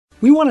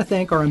We want to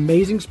thank our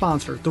amazing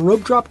sponsor, the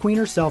Rope Drop Queen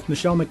herself,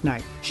 Michelle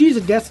McKnight. She's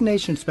a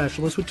destination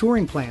specialist with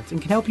touring plans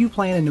and can help you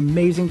plan an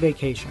amazing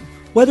vacation.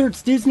 Whether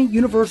it's Disney,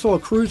 Universal, a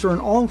cruise, or an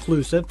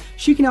all-inclusive,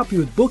 she can help you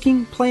with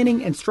booking,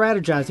 planning, and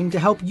strategizing to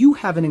help you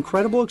have an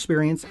incredible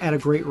experience at a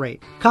great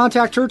rate.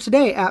 Contact her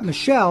today at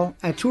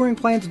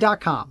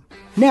michelle@touringplans.com.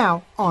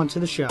 Now, on to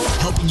the show.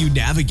 Helping you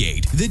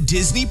navigate the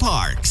Disney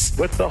parks.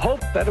 With the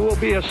hope that it will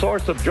be a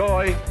source of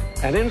joy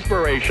and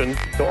inspiration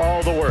to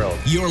all the world.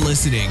 You're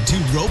listening to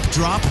Rope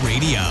Drop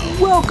Radio.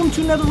 Welcome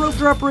to another Rope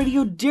Drop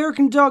Radio. Derek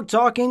and Doug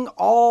talking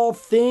all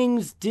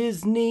things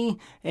Disney.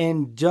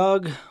 And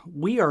Doug,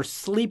 we are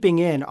sleeping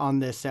in on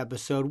this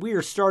episode. We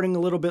are starting a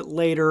little bit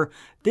later.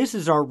 This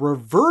is our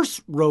reverse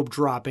rope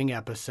dropping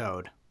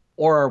episode.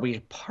 Or are we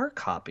park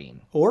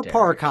hopping? Or Derek?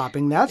 park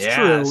hopping, that's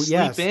true.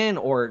 Sleep in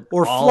or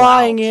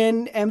flying out.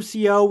 in,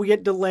 MCO, we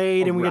get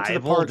delayed and we get to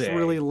the parks day.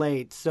 really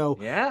late. So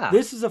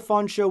this is a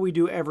fun show we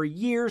do every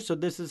year, so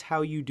this is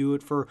how you do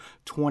it for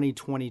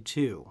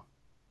 2022.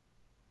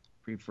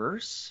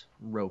 Reverse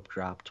Rope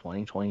Drop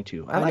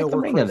 2022. I like the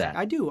ring of that.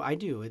 I do.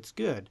 It's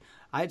good.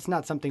 It's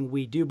not something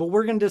we do, but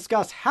we're going to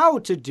discuss how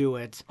to do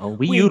it. Oh,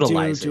 we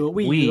utilize it.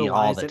 We utilize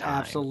all the it, time.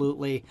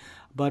 Absolutely.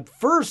 But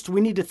first, we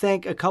need to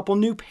thank a couple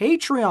new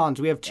Patreons.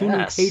 We have two new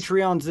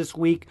Patreons this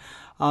week,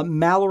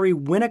 Mallory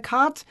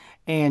Winnicott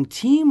and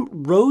Team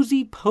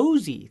Rosie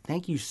Posey.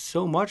 Thank you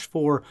so much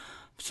for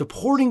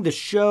supporting the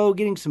show,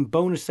 getting some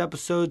bonus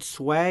episodes,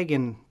 swag,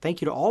 and thank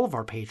you to all of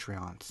our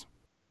Patreons.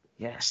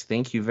 Yes,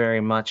 thank you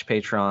very much,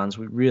 patrons.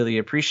 We really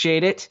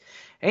appreciate it.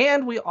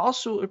 And we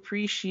also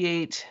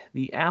appreciate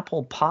the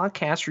Apple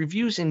Podcast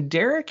reviews. And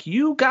Derek,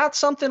 you got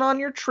something on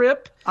your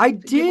trip. I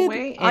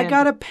did. I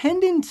got a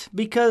pendant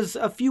because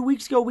a few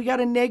weeks ago we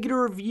got a negative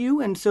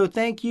review. And so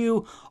thank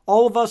you,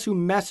 all of us who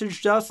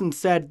messaged us and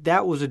said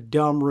that was a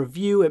dumb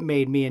review. It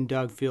made me and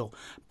Doug feel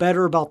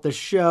better about the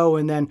show.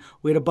 And then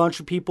we had a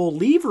bunch of people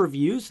leave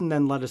reviews and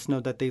then let us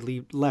know that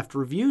they left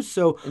reviews.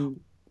 So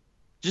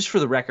just for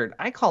the record,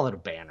 I call it a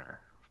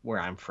banner where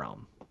I'm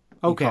from.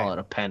 Okay. You call it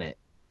a pennant.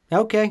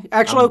 Okay.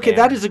 Actually,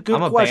 that is a good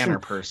question. I'm a banner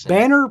person.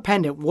 Banner,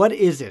 pendant. What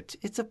is it?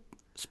 It's a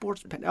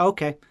sports pendant.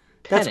 Okay.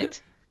 That's good.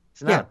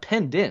 It's not a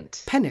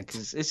pendant.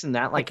 Pendant. Isn't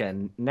that like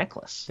a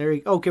necklace? There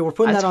you go. Okay, we're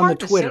putting that on the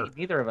Twitter.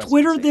 Neither of us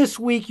Twitter this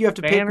week, you have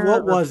to pick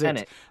what was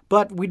it.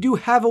 But we do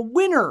have a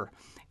winner.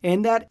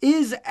 And that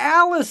is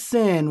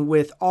Allison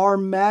with Our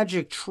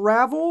Magic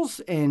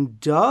Travels. And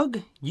Doug,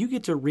 you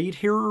get to read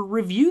her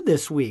review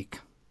this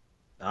week.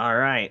 All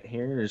right.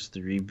 Here's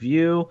the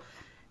review.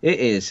 It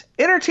is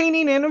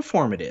entertaining and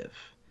informative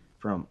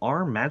from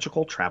Our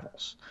Magical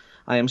Travels.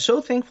 I am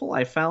so thankful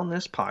I found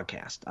this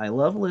podcast. I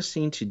love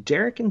listening to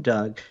Derek and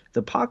Doug.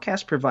 The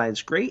podcast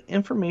provides great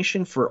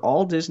information for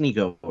all Disney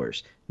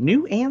goers,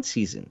 new and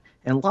seasoned,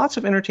 and lots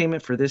of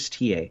entertainment for this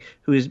TA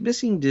who is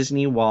missing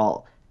Disney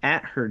while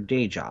at her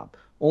day job.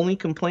 Only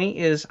complaint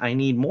is I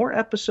need more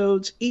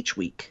episodes each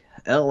week.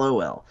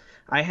 LOL.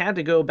 I had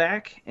to go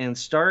back and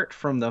start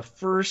from the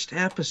first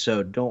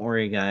episode. Don't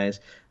worry, guys.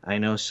 I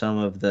know some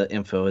of the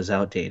info is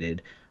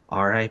outdated.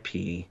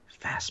 R.I.P.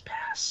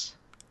 FastPass.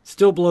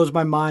 Still blows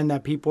my mind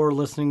that people are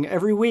listening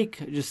every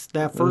week. Just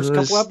that first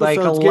couple episodes like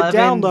 11 get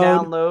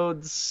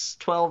downloads,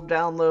 12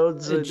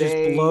 downloads a day. It just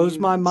blows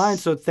my mind.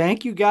 So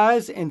thank you,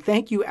 guys, and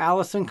thank you,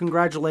 Allison.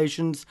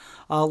 Congratulations.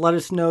 Let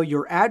us know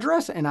your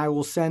address, and I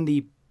will send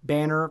the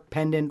banner,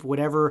 pendant,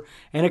 whatever,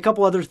 and a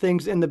couple other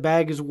things in the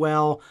bag as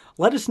well.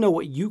 Let us know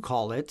what you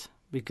call it,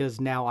 because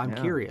now I'm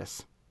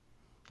curious.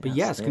 But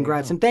yes,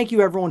 congrats. And thank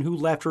you, everyone who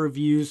left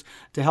reviews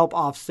to help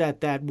offset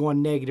that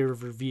one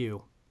negative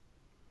review.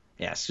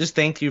 Yes, just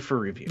thank you for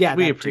review. Yeah,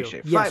 we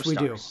appreciate it. Yes, we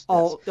do.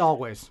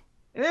 Always.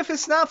 And if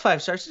it's not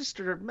 5 stars, just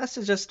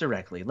message us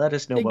directly. Let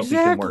us know what we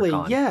can work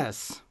on.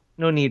 Yes.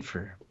 No need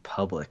for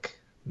public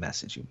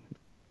messaging.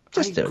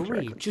 Just I agree.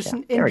 Directly. Just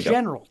in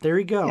general. There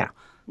you go. Yeah.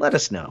 Let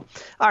us know.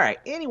 All right.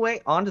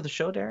 Anyway, on to the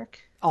show,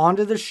 Derek. On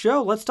to the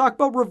show. Let's talk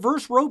about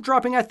reverse rope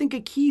dropping. I think a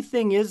key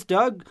thing is,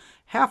 Doug,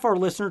 half our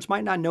listeners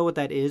might not know what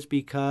that is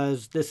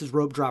because this is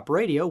Rope Drop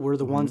Radio. We're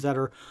the ones that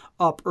are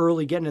up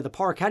early getting to the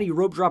park. How do you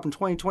rope drop in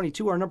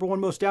 2022? Our number one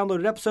most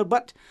downloaded episode.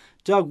 But,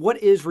 Doug,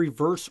 what is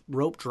reverse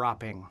rope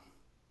dropping?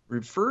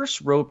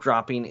 Reverse rope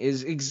dropping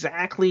is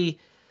exactly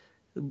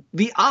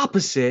the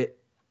opposite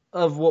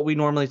of what we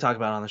normally talk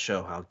about on the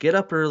show. How get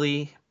up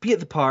early, be at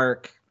the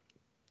park,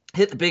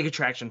 hit the big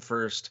attraction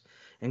first,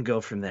 and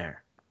go from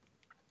there.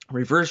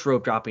 Reverse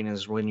rope dropping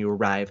is when you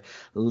arrive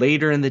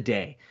later in the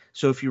day.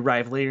 So if you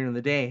arrive later in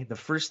the day, the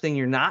first thing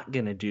you're not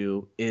going to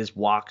do is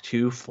walk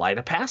to Flight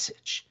of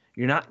Passage.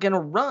 You're not going to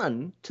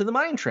run to the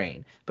mine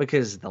train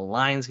because the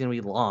line's going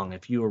to be long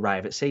if you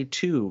arrive at, say,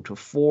 2 to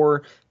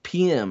 4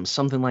 p.m.,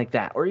 something like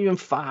that, or even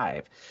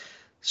 5.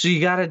 So you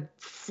got to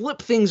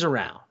flip things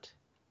around.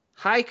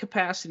 High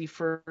capacity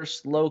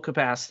first, low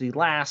capacity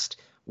last,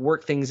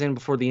 work things in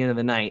before the end of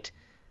the night.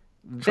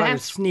 Try to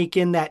sneak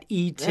in that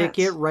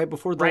e-ticket right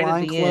before the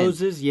line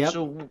closes. Yep.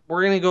 So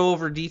we're going to go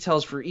over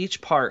details for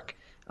each park.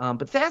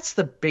 But that's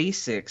the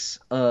basics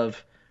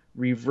of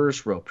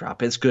reverse rope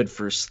drop. It's good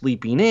for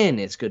sleeping in.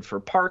 It's good for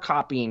park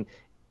hopping.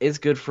 it's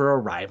good for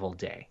arrival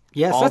day.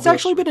 Yes, All that's those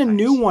actually been a sort of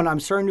new things. one I'm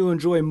starting to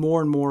enjoy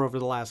more and more over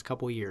the last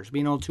couple of years.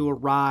 Being able to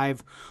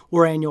arrive,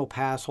 we're annual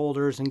pass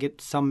holders, and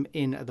get some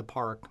in at the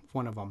park,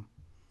 one of them.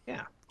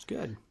 Yeah. It's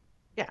good.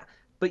 Yeah.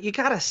 But you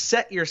got to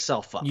set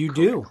yourself up You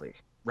do. correctly,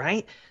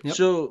 right? Yep.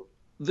 So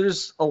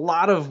there's a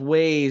lot of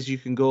ways you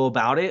can go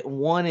about it.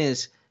 One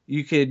is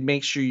you could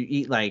make sure you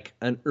eat like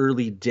an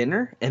early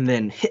dinner and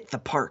then hit the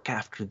park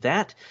after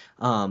that.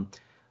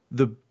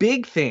 The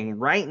big thing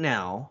right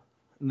now,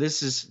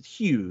 this is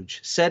huge,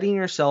 setting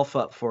yourself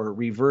up for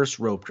reverse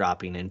rope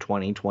dropping in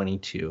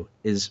 2022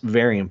 is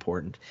very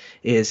important,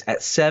 is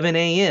at 7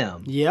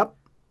 a.m. Yep.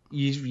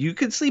 You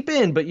could sleep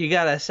in, but you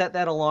got to set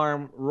that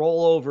alarm,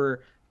 roll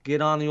over,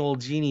 get on the old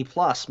Genie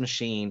Plus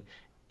machine,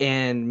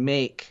 and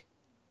make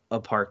a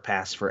park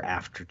pass for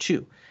after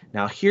 2.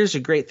 Now, here's a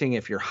great thing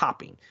if you're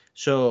hopping.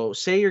 So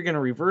say you're going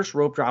to reverse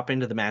rope drop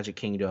into the Magic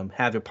Kingdom,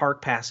 have a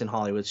park pass in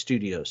Hollywood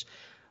Studios.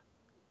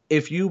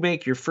 If you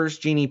make your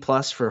first Genie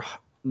Plus for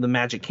the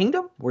Magic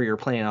Kingdom, where you're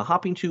planning on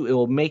hopping to, it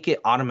will make it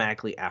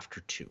automatically after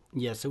 2.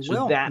 Yes, it So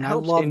will. that And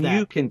helps, I love and that.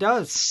 you can It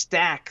does.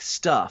 stack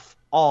stuff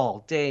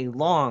all day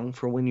long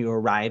for when you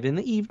arrive in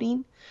the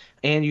evening.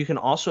 And you can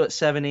also at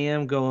 7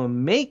 a.m. go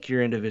and make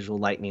your individual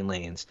lightning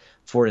lanes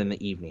for in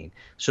the evening.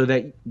 So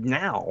that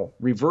now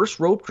reverse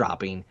rope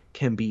dropping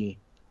can be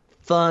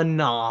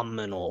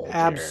phenomenal. Derek.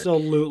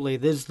 Absolutely.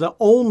 This is the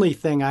only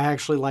thing I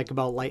actually like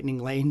about Lightning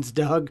Lanes,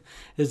 Doug,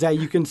 is that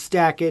you can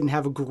stack it and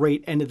have a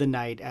great end of the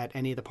night at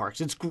any of the parks.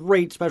 It's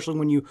great, especially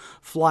when you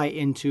fly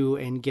into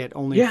and get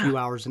only a Yeah. few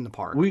hours in the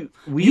park. We've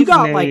You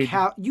got like made-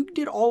 how you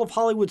did all of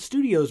Hollywood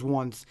Studios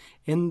once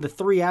in the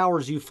 3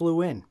 hours you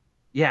flew in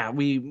Yeah,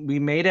 we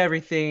made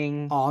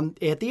everything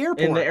at the airport.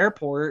 in the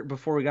airport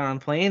before we got on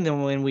plane.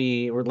 Then when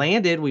we were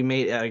landed, we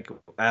made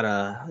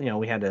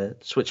we had to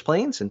switch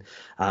planes, and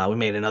we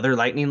made another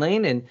lightning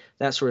lane and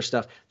that sort of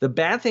stuff. The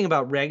bad thing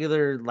about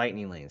regular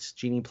lightning lanes,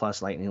 Genie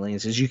Plus lightning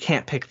lanes, is you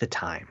can't pick the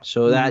time,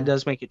 so that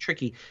does make it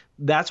tricky.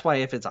 That's why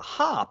if it's a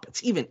hop,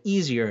 it's even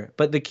easier.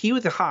 But the key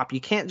with the hop,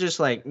 you can't just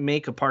like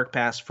make a park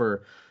pass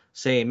for,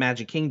 say,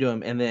 Magic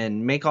Kingdom and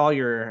then make all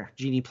your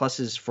Genie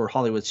Pluses for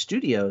Hollywood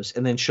Studios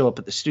and then show up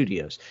at the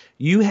studios.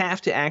 You have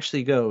to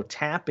actually go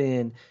tap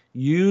in,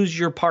 use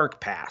your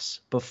park pass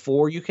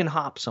before you can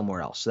hop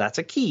somewhere else. So that's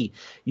a key.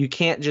 You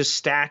can't just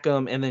stack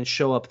them and then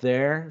show up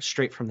there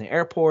straight from the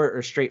airport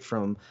or straight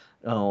from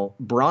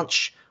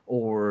brunch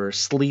or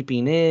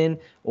sleeping in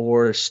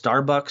or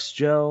Starbucks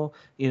Joe.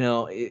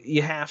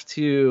 You have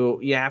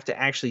to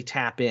actually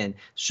tap in.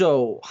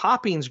 So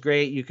hopping's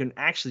great. You can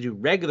actually do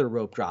regular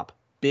rope drop,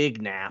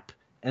 big nap,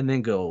 and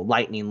then go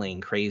lightning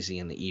lane crazy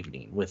in the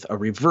evening with a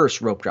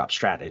reverse rope drop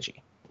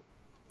strategy.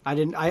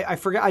 I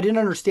forgot. I didn't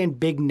understand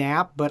big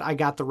nap, but I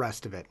got the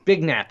rest of it.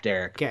 Big nap,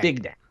 Derek. Okay.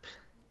 Big nap.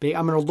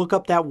 I'm going to look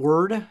up that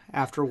word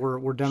after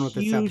we're done with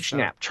this Huge episode.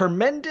 nap.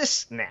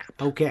 Tremendous nap.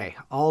 Okay.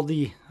 All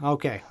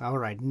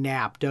right.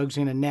 Nap. Doug's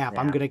going to nap.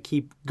 I'm going to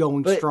keep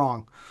going But-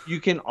 strong. You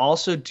can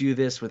also do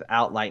this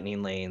without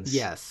lightning lanes.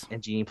 Yes.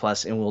 And Genie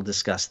Plus, and we'll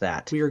discuss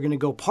that. We are going to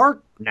go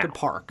park Now. to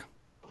park.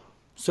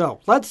 So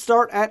let's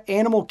start at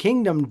Animal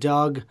Kingdom,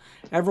 Doug.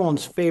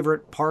 Everyone's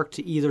favorite park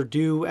to either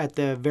do at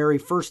the very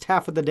first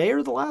half of the day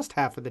or the last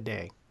half of the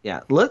day.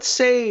 Yeah. Let's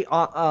say,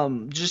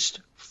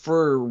 just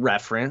for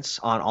reference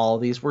on all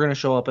of these, we're going to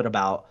show up at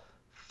about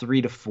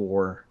 3 to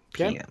 4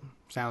 p.m. Okay.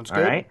 Sounds All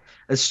good. right.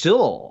 It's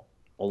still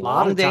a Lot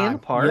long of day in time. the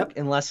park, Yep.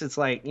 unless it's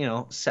like,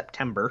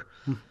 September.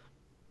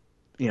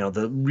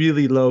 The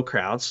really low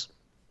crowds.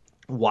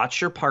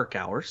 Watch your park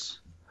hours.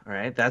 All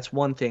right. That's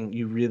one thing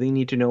you really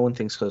need to know when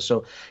things close.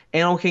 So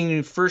Animal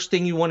Kingdom, first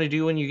thing you want to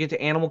do when you get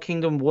to Animal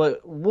Kingdom,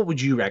 what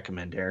would you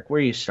recommend, Eric? Where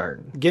are you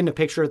starting? Getting a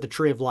picture at the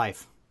Tree of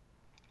Life.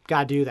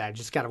 Got to do that.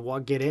 Just got to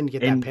get in,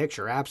 get And that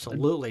picture.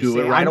 Absolutely. do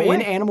it Say, right I'm away.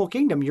 in Animal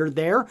Kingdom. You're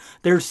there.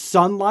 There's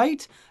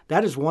sunlight.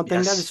 That is one thing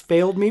Yes. that has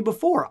failed me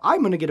before. I'm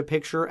going to get a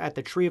picture at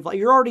the Tree of Life.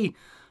 You're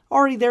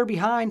already there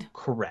behind.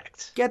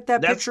 Correct. Get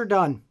that That's picture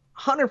done.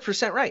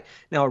 100% right.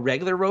 Now, a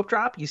regular rope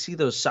drop, you see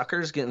those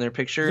suckers getting their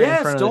picture in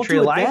Yes, front of don't the Tree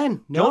do of it Life?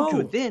 then. Don't do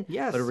No. it then.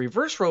 Yes. But a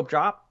reverse rope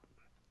drop,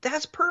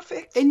 that's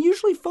perfect. And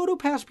usually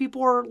PhotoPass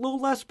people are a little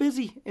less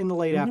busy in the Mm-hmm.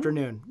 late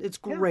afternoon. It's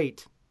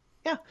great.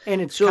 Yeah.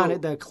 And it's So- kind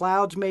of the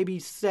clouds maybe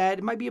set.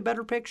 It might be a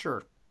better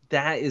picture.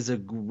 That is a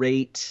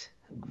great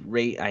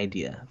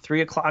idea. 3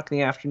 o'clock in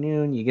the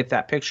afternoon, you get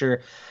that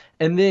picture.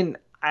 And then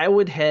I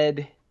would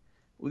head,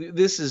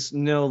 this is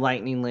no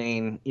lightning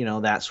lane,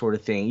 that sort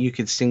of thing. You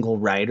could single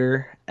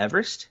rider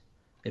Everest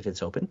if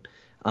it's open.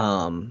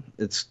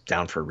 It's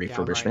down for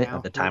refurbishment now.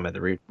 at the time of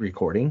the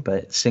recording,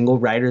 but single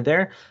rider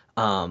there.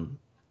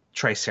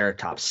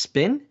 Triceratops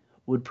Spin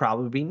would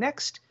probably be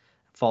next,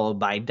 followed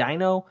by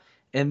Dino.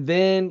 And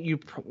then you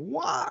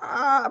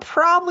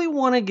probably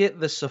want to get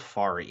the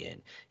safari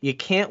in. You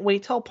can't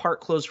wait till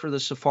park closed for the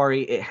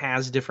safari. It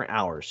has different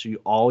hours, so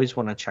you always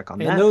want to check on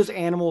And that. those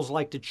animals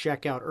like to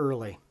check out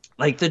early.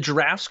 Like the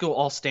giraffes go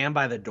all stand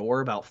by the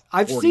door about 40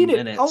 I've seen it.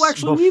 minutes Oh,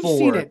 actually, we've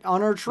seen before. it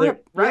on our They're-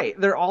 trip. right.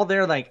 They're all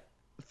there like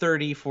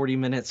 30, 40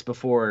 minutes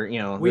before,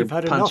 We've they're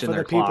had enough punching of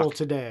their the people clock.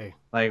 today.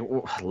 Like,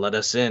 let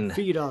us in.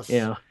 Feed us.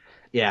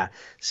 Yeah.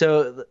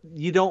 So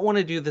you don't want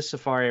to do the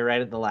safari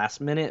right at the last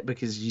minute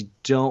because you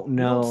don't You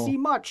know. don't see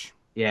much.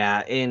 Yeah,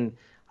 and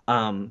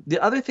the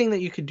other thing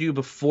that you could do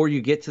before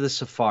you get to the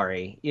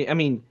safari, I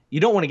mean, you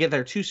don't want to get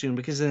there too soon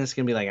because then it's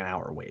going to be like an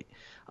hour wait.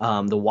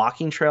 The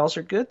walking trails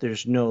are good.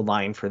 There's no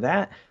line for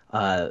that.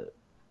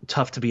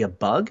 Tough to be a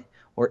bug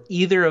or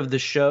either of the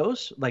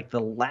shows, like the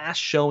last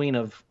showing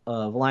of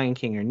Lion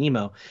King or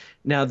Nemo.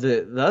 Now,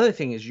 the other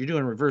thing is you're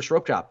doing reverse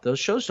rope drop. Those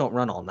shows don't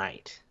run all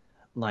night,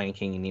 Lion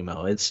King and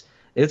Nemo.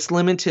 It's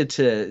limited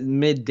to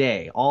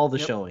midday, all the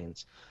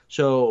showings.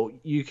 So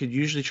you could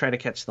usually try to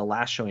catch the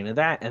last showing of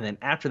that, and then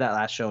after that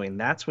last showing,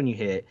 that's when you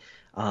hit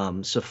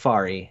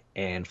Safari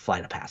and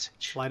Flight of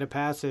Passage. Flight of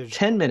Passage.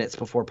 10 minutes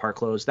before park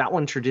close. That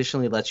one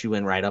traditionally lets you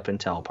in right up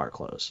until park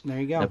close. There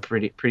you go. A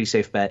pretty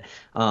safe bet.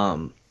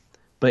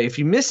 But if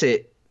you miss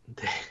it,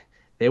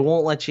 they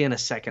won't let you in a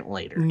second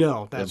later.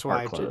 No, that's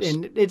why.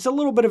 And it's a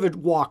little bit of a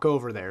walk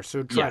over there,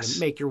 so try to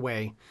make your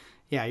way.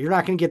 Yeah, you're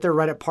not going to get there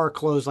right at park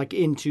close, like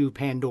into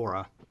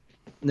Pandora.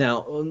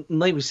 Now,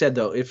 like we said,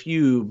 though, if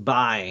you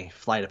buy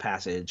Flight of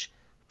Passage,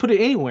 put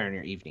it anywhere in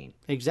your evening.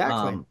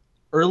 Exactly.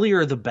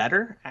 Earlier the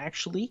better,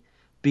 actually,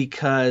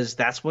 because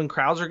that's when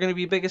crowds are going to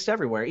be biggest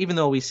everywhere. Even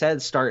though we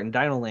said start in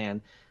Dino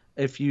Land,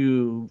 if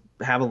you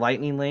have a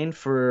lightning lane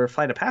for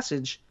Flight of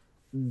Passage,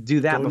 do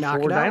that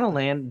before Dino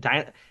Land.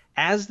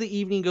 As the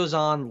evening goes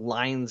on,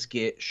 lines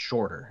get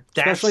shorter.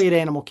 Especially at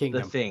Animal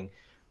Kingdom. The thing.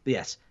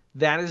 Yes.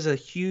 That is a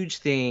huge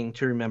thing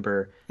to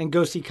remember. And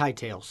go see Kite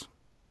Tales.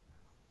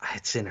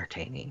 It's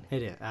entertaining.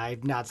 It is.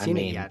 I've not seen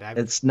it yet.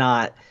 It's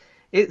not.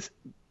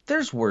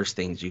 There's worse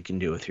things you can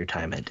do with your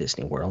time at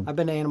Disney World. I've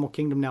been to Animal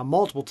Kingdom now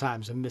multiple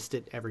times and missed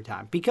it every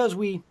time because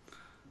we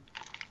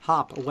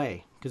hop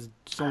away because you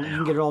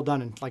can get it all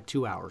done in like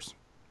 2 hours.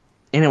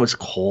 And it was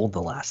cold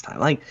the last time.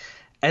 Like,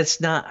 it's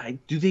not.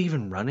 Do they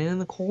even run it in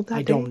the cold that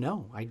day? I don't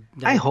know.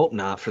 I hope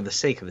not, for the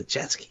sake of the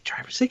jet ski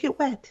drivers. They get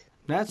wet.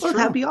 That's true.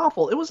 That'd be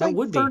awful. It was like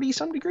 30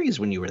 some degrees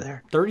when you were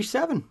there.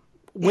 37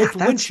 with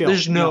wind chill.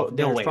 There's no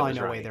probably way.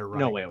 no way they're running.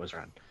 No way it was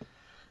run.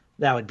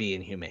 That would be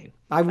inhumane.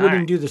 I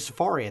wouldn't do the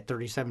safari at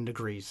 37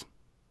 degrees.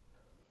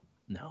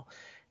 No.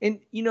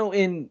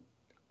 And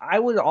I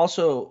would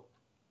also,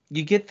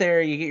 you get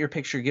there, you get your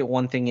picture, get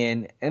one thing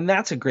in, and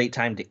that's a great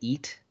time to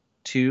eat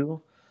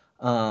too.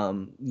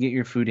 Get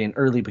your food in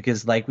early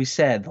because, like we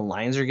said, the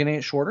lines are going to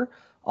get shorter.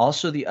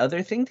 Also, the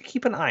other thing to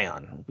keep an eye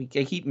on,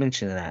 I keep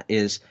mentioning that,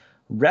 is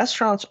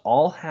restaurants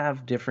all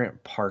have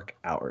different park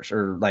hours,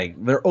 or like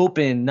they're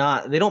open,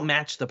 they don't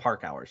match the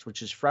park hours,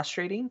 which is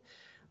frustrating.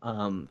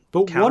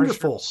 But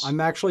wonderful. I'm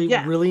actually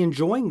really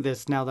enjoying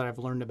this now that I've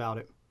learned about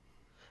it.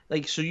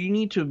 Like, so you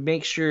need to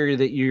make sure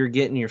that you're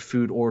getting your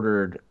food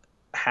ordered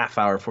half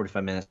hour,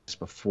 45 minutes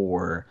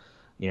before,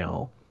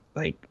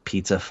 like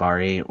Pizza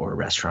Fari or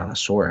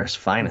Restaurantosaurus,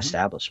 fine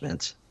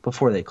establishments,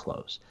 before they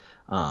close.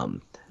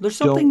 There's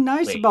something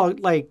nice about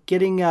like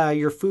getting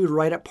your food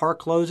right at park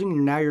closing,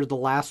 and now you're the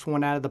last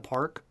one out of the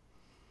park.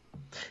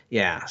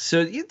 Yeah,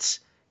 so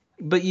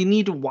but you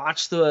need to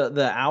watch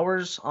the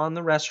hours on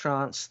the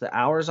restaurants, the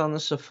hours on the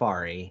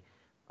safari,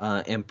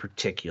 in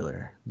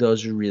particular.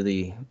 Those are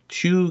really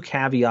two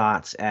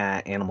caveats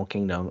at Animal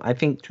Kingdom. I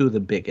think two of the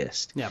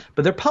biggest. Yeah.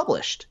 But they're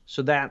published,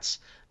 so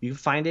you can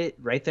find it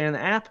right there in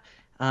the app.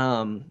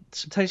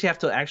 Sometimes you have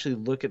to actually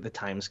look at the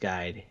times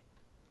guide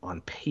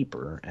on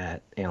paper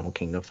at Animal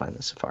Kingdom to find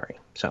the safari.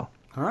 So,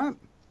 all right.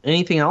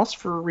 Anything else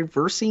for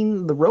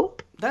reversing the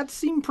rope? That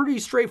seemed pretty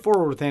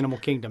straightforward with Animal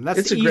Kingdom.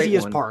 That's the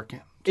easiest park.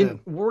 And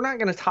we're not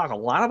going to talk a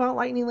lot about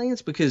lightning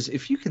lanes because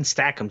if you can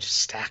stack them, just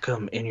stack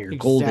them and you're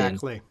golden.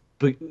 Exactly.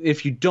 But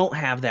if you don't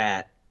have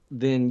that,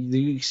 then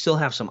you still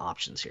have some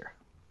options here.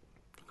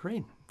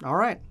 Great. All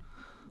right.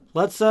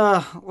 Let's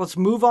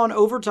move on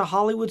over to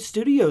Hollywood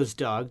Studios,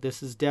 Doug.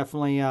 This is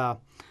definitely a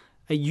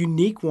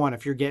unique one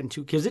if you're getting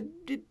to, because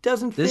it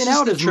doesn't thin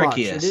out as much.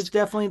 It is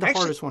definitely the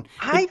hardest one.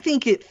 I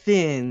think it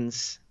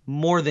thins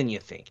more than you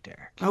think,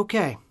 Derek.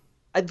 Okay.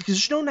 Because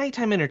there's no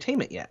nighttime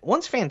entertainment yet.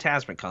 Once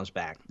Fantasmic comes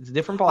back, it's a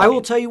different ballgame. I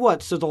will tell you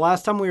what. So the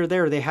last time we were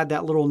there, they had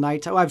that little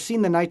nighttime. I've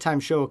seen the nighttime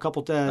show a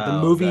couple times. The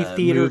movie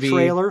theater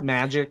trailer,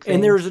 magic thing.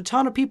 And there was a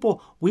ton of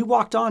people. We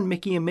walked on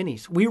Mickey and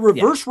Minnie's. We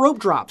reverse rope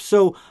dropped.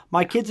 So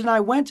my kids and I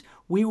went.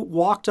 We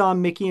walked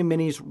on Mickey and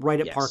Minnie's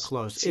right at Park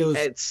Close. It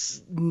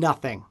was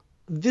nothing.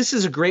 This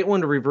is a great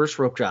one to reverse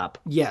rope drop.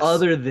 Yes.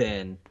 Other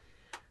than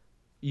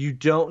you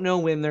don't know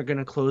when they're going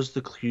to close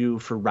the queue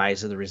for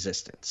Rise of the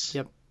Resistance.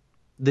 Yep.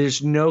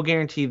 There's no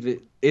guarantee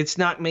that it's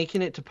not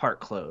making it to park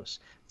close.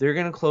 They're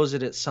going to close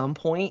it at some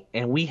point,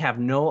 and we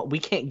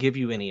can't give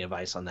you any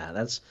advice on that.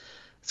 It's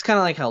kind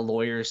of like how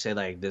lawyers say,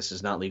 like, this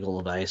is not legal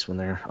advice when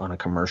they're on a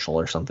commercial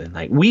or something.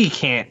 Like, we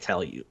can't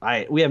tell you.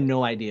 We have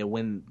no idea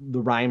when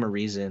the rhyme or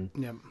reason.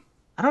 Yep.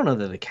 I don't know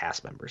that the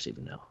cast members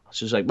even know. It's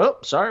just like,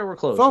 well, sorry, we're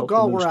closed. Folk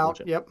call, we're out.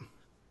 Yep.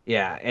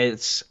 Yeah,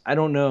 I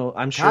don't know.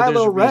 I'm sure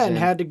Kylo Ren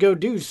had to go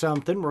do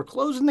something. We're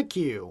closing the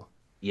queue.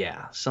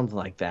 Yeah, something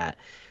like that.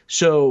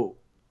 So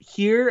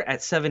here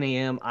at 7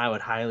 a.m., I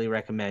would highly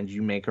recommend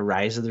you make a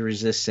Rise of the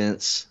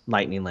Resistance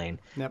Lightning Lane.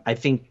 Yep. I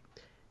think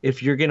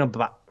if you're going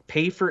to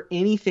pay for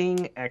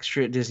anything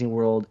extra at Disney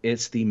World,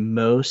 it's the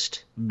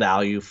most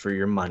value for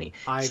your money.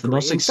 I It's agree. the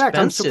most In fact,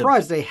 I'm expensive.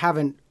 surprised they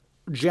haven't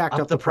jacked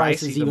up the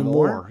prices even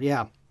more.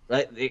 Yeah.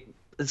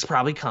 It's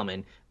probably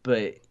coming,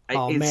 but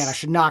Oh, man, I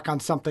should knock on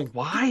something.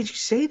 Why did you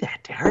say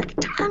that, Derek?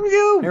 Damn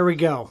you! There we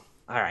go.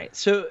 All right,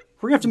 so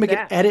We're going to have to make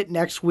an edit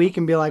next week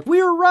and be like,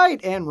 we were right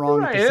and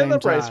wrong at the same and the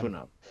time. price went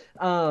up.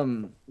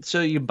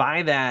 So you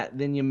buy that,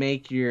 then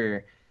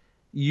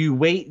you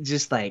wait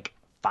just like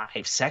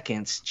 5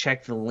 seconds,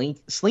 check the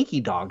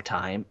Slinky Dog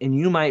time, and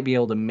you might be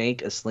able to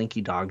make a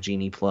Slinky Dog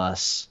Genie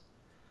Plus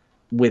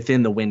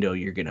within the window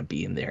you're going to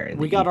be in there.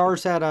 We got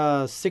ours at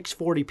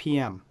 6:40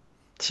 p.m.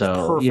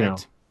 So,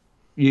 perfect.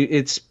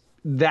 It's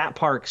that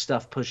park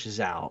stuff pushes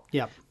out.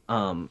 Yep.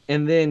 And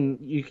then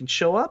you can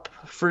show up.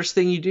 First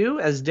thing you do,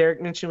 as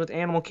Derek mentioned with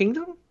Animal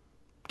Kingdom,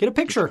 Get a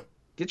picture.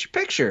 Get your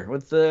picture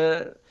with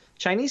the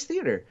Chinese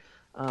theater.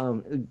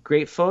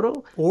 Great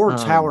photo. Or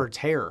Tower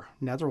Terror,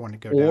 another one to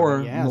go down.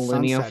 Or Yeah,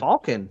 Millennium sunset.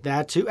 Falcon.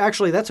 That too.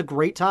 Actually, that's a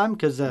great time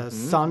because the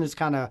sun is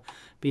kind of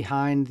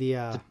behind the.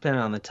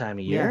 Depending on the time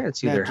of year, Yeah,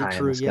 it's either that's high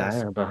true, in the sky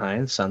yes. or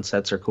behind.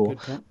 Sunsets are cool. Good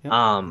point,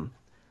 yep.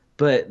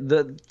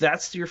 But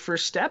that's your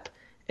first step,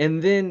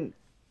 and then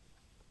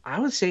I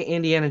would say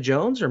Indiana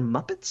Jones or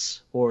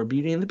Muppets or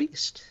Beauty and the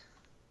Beast,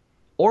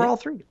 or all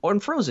three, or in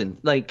Frozen.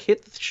 Like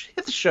hit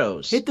the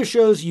shows. Hit the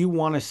shows you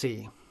want to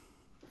see.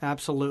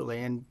 Absolutely,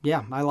 and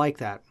yeah, I like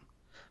that.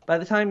 By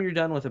the time you're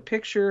done with a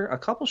picture, a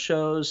couple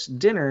shows,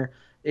 dinner,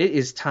 it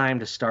is time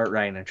to start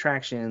riding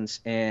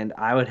attractions, and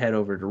I would head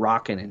over to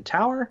Rockin' and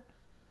Tower.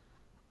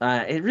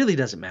 It really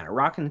doesn't matter.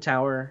 Rockin' and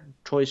Tower,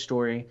 Toy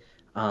Story.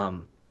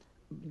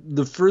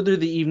 The further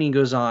the evening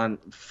goes on,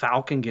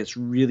 Falcon gets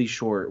really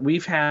short.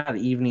 We've had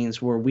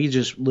evenings where we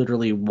just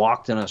literally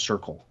walked in a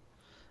circle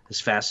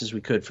as fast as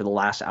we could for the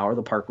last hour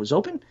the park was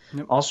open.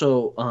 Yep.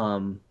 Also,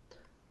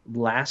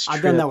 last I've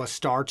trip, done that with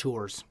Star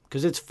Tours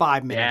because it's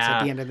 5 minutes at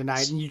Yeah. the end of the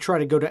night, and you try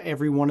to go to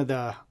every one of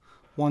the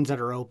ones that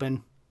are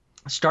open.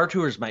 Star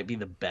Tours might be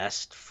the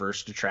best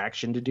first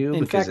attraction to do. In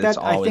because fact, it's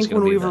I always think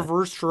when gonna be we've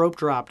reversed rope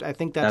dropped, I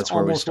think that's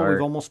where we almost what we've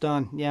start. almost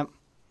done. Yep.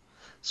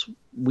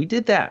 We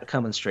did that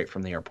coming straight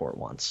from the airport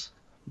once.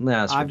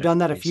 I've done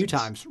that a few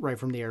times right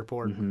from the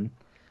airport.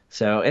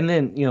 So, and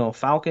then,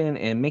 Falcon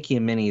and Mickey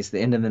and Minnie's the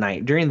end of the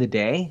night. During the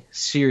day,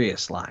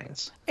 serious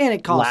lines. And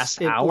it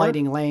costs Last hour?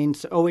 lighting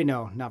lanes. Oh, wait,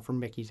 no, not for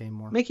Mickey's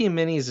anymore. Mickey and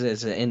Minnie's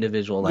is an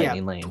individual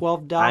lightning lane.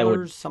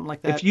 $12, something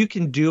like that. If you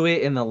can do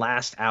it in the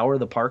last hour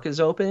the park is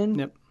open,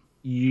 Yep.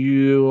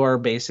 you are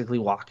basically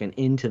walking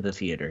into the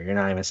theater. You're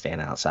not even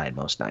standing outside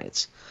most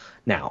nights.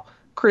 Now,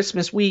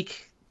 Christmas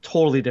week,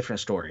 totally different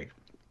story.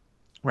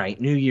 Right?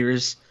 New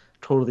Year's,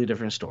 totally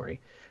different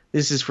story.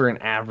 This is for an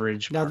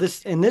average Now park.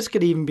 this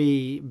could even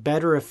be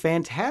better if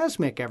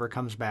Fantasmic ever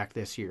comes back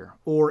this year,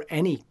 or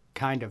any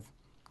kind of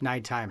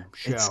nighttime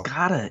show.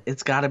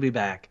 It's gotta be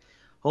back.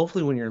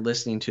 Hopefully when you're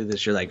listening to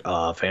this, you're like,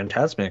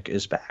 Fantasmic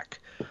is back.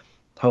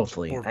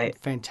 Hopefully. Or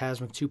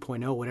Fantasmic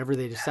 2.0, whatever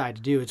they decide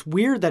to do. It's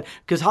weird that,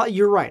 because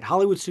you're right,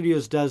 Hollywood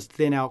Studios does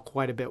thin out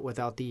quite a bit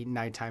without the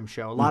nighttime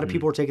show. A lot of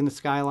people are taking the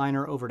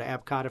Skyliner over to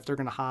Epcot if they're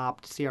going to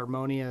hop to see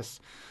Harmonious.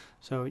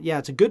 So, yeah,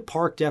 it's a good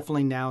park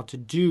definitely now to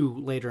do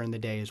later in the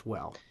day as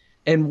well.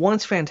 And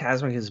once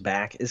Fantasmic is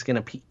back, it's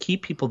going to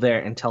keep people there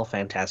until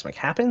Fantasmic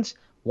happens.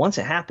 Once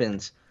it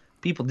happens,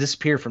 people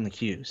disappear from the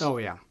queues. Oh,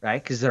 yeah.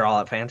 Right? Because they're all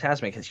at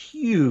Fantasmic. It's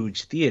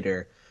huge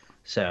theater.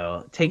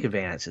 So take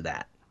advantage of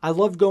that. I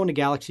loved going to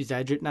Galaxy's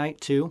Edge at night,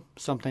 too.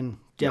 Something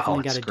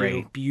definitely got it's to do.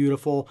 great.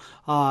 Beautiful.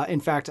 In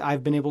fact,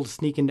 I've been able to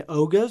sneak into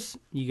Oga's.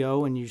 You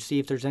go and you see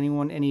if there's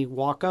any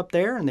walk up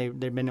there, and they've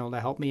been able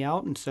to help me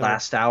out. And so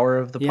Last hour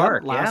of the Yep,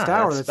 park. last Yeah,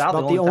 hour. That's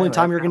about the only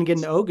time you're going to get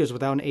in. into Oga's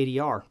without an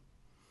ADR.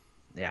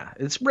 Yeah,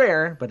 it's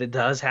rare, but it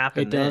does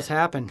happen. It does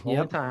happen. All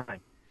Yep. the time.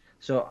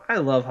 So I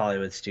love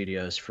Hollywood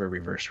Studios for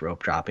reverse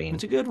rope dropping.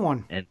 It's a good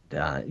one. And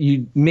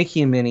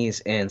Mickey and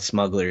Minnie's and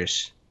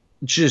Smugglers,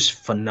 just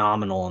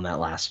phenomenal in that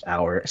last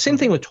hour. Same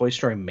thing with Toy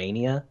Story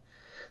Mania.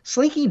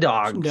 Slinky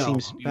Dog No,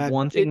 seems to be that-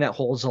 one thing that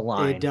holds a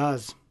line. It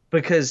does.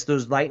 Because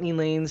those lightning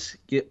lanes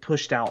get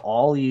pushed out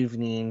all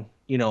evening.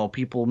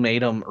 People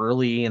made them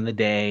early in the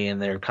day,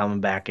 and they're coming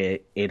back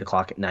at 8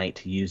 o'clock at night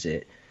to use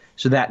it.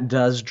 So that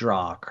does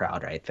draw a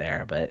crowd right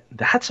there, but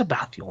that's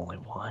about the only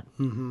one.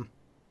 Mm-hmm.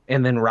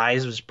 And then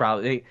Rise was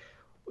probably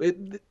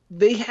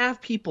they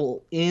have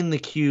people in the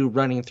queue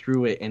running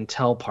through it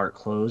until park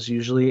close.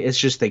 Usually, it's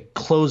just they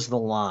close the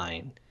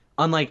line.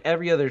 Unlike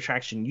every other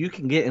attraction, you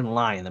can get in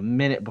line the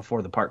minute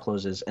before the park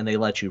closes, and they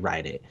let you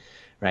ride it,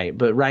 right?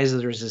 But Rise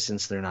of the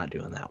Resistance, they're not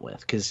doing that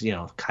with because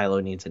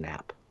Kylo needs a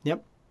nap.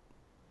 Yep.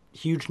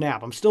 Huge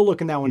nap. I'm still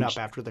looking that one up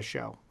after the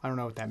show. I don't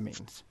know what that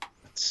means.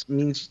 It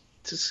means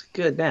just a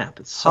good nap.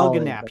 It's Hug a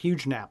solid, nap.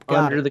 Huge nap.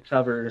 Got under it. the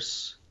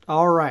covers.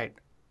 All right.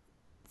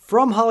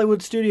 From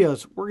Hollywood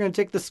Studios, we're going to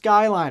take the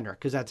Skyliner,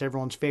 because that's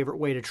everyone's favorite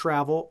way to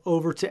travel,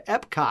 over to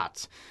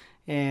Epcot.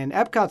 And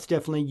Epcot's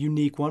definitely a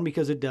unique one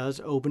because it does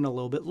open a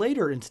little bit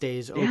later and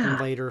stays open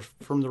later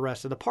from the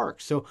rest of the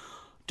park. So,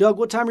 Doug,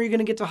 what time are you going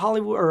to get to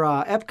Hollywood or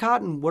Epcot,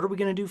 and what are we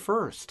going to do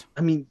first?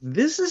 I mean,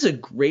 this is a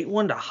great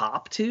one to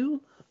hop to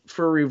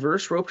for a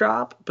reverse rope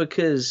drop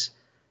because,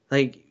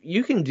 like,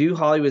 you can do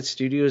Hollywood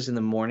Studios in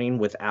the morning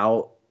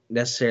without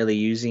necessarily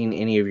using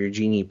any of your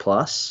Genie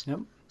Plus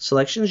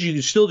selections. You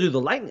can still do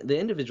the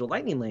individual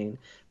Lightning Lane,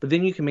 but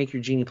then you can make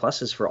your Genie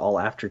Pluses for all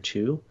after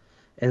 2.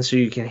 And so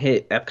you can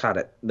hit Epcot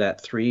at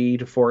that 3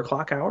 to 4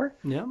 o'clock hour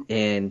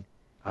and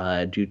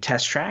do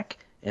Test Track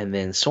and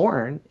then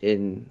Soarin'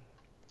 in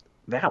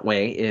that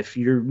way if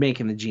you're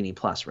making the Genie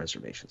Plus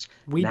reservations.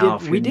 We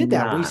did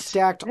that. We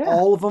stacked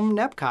all of them in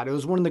Epcot. It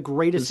was one of the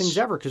greatest things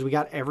ever because we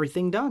got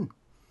everything done.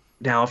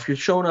 Now, if you're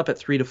showing up at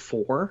 3 to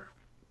 4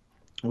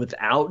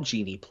 without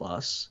Genie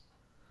Plus,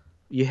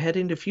 you head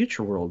into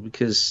Future World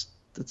because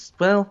that's,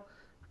 well,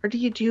 or do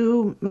you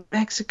do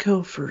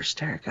Mexico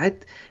first,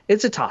 Eric?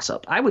 It's a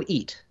toss-up. I would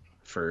eat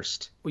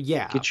first. Well,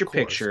 yeah, get your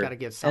picture, gotta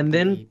get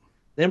something and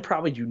then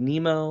probably do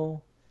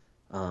Nemo,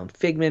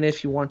 Figment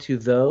if you want to.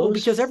 Those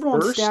because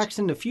everyone first. stacks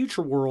into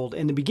Future World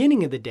in the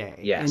beginning of the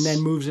day, and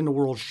then moves into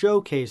World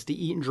Showcase to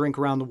eat and drink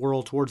around the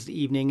world towards the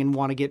evening and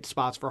want to get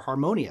spots for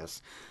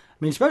Harmonious. I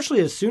mean, especially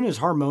as soon as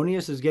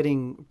Harmonious is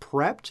getting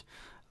prepped,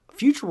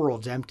 Future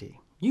World's empty.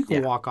 You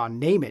can walk on,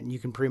 name it, and you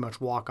can pretty much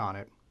walk on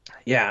it.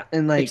 Yeah,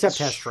 and like except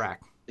Test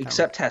Track.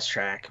 Test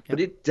Track, but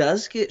it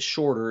does get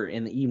shorter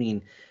in the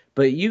evening.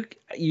 But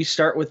you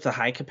start with the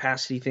high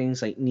capacity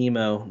things like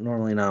Nemo,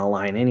 normally not a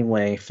line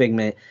anyway,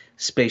 Figment,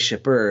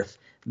 Spaceship Earth.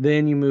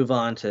 Then you move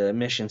on to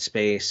Mission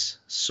Space,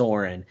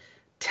 Soarin',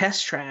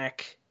 Test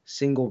Track,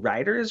 Single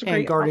Rider is a great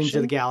and Guardians option.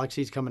 of the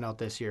Galaxy's coming out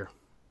this year.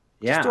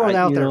 Yeah, just throwing it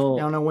out there. I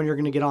don't know when you're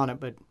going to get on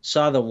it, but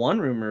saw the one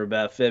rumor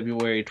about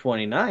February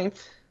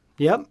 29th.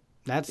 Yep,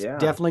 that's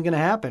definitely going to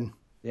happen.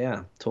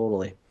 Yeah,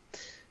 totally.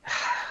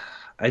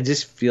 I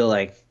just feel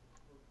like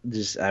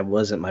I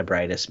wasn't my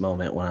brightest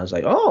moment when I was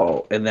like,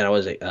 oh, and then I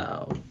was like,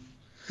 oh.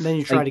 And then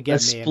you try to get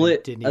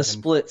a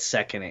split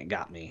second it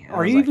got me.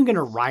 Are you even going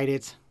to ride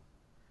it?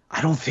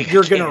 I don't think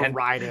you're going to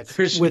ride it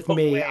with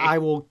me. Way. I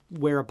will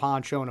wear a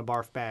poncho and a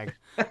barf bag.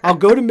 I'll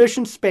go to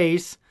Mission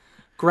Space,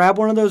 grab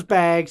one of those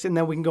bags, and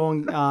then we can go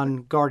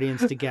on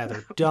Guardians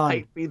together. Done.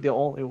 Might be the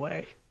only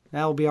way.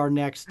 That'll be our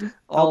next.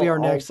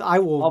 I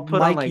will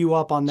mic you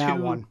up on that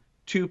one.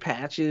 2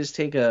 patches,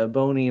 take a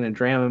Bonine and a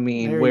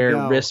Dramamine,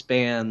 wear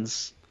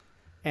wristbands.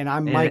 And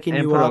I'm miking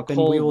you up, and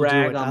we will do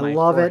it. I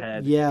love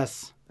it.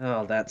 Yes.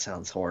 Oh, that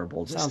sounds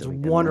horrible. Sounds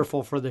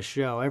wonderful for the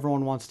show.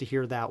 Everyone wants to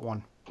hear that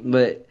one.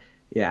 But,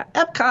 yeah,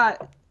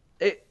 Epcot,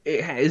 it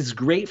is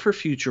great for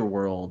Future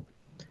World.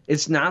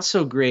 It's not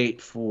so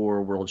great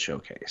for World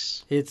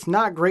Showcase. It's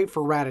not great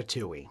for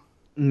Ratatouille.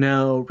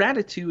 No,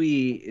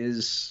 Ratatouille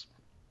is...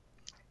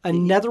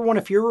 Another one,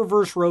 if you're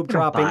reverse rope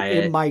dropping,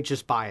 it might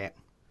just buy it.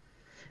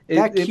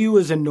 That queue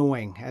is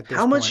annoying at this point.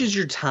 How much is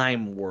your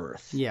time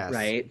worth? Yes.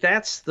 Right?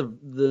 That's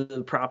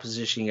the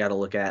proposition you got to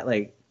look at.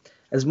 Like,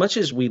 as much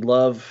as we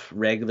love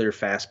regular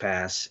Fast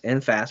Pass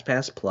and Fast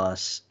Pass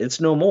Plus,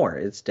 it's no more.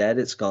 It's dead.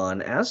 It's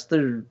gone. As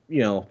the,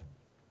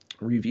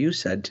 review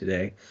said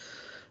today,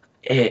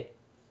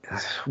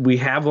 we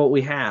have what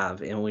we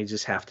have, and we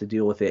just have to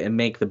deal with it and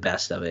make the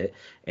best of it.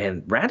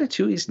 And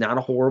Ratatouille is not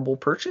a horrible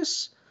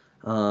purchase.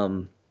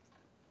 The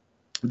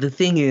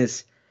thing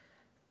is,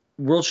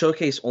 World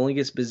Showcase only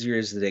gets busier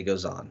as the day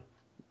goes on.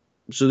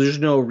 So there's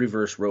no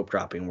reverse rope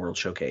dropping World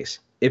Showcase.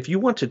 If you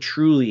want to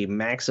truly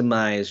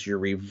maximize your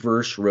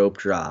reverse rope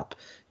drop,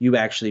 you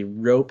actually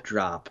rope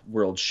drop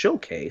World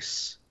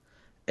Showcase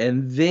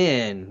and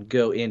then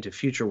go into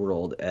Future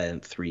World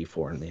at 3,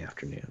 4 in the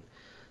afternoon.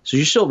 So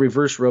you're still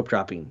reverse rope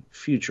dropping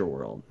Future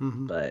World,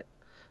 but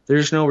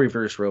there's no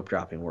reverse rope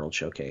dropping World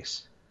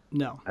Showcase.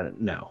 No.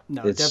 No,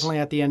 it's definitely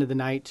at the end of the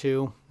night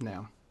too.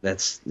 No. But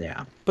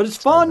it's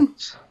fun.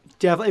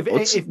 Definitely.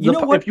 If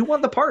you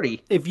want the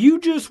party. If you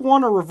just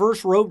want a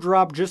reverse rope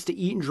drop just to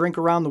eat and drink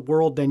around the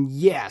world, then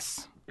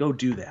yes. Go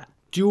do that.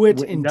 Do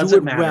it and do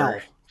it well.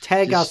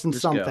 Tag us in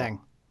something.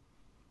 Go.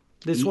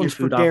 This one's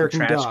for Derek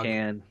and Doug.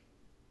 Can.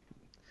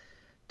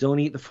 Don't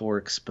eat the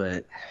forks,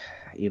 but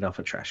eat off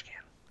a trash can.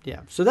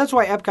 Yeah, so that's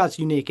why Epcot's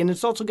unique. And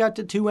it's also got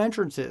the 2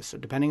 entrances. So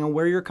depending on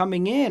where you're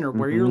coming in or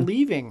where you're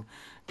leaving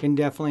can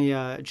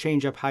definitely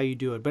change up how you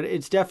do it. But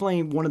it's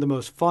definitely one of the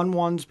most fun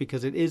ones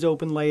because it is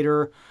open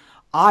later.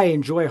 I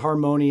enjoy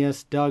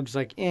Harmonious. Doug's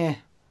like,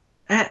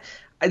 I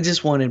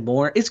just wanted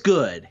more. It's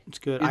good. It's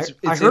good.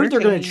 I heard they're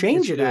going to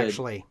change it,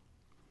 actually.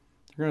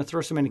 They're going to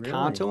throw some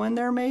Encanto in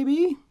there,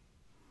 maybe?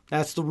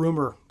 That's the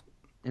rumor.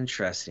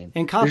 Interesting.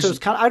 Encanto's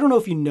kind of, I don't know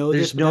if you know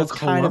this, but that's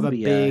kind of a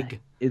big...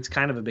 It's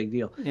kind of a big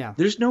deal. Yeah.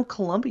 There's no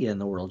Columbia in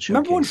the World Showcase.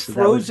 Remember when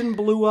Frozen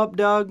blew up,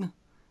 Doug?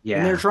 Yeah.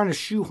 And they're trying to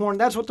shoehorn.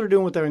 That's what they're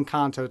doing with their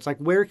Encanto. It's like,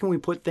 where can we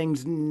put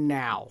things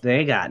now?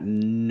 They got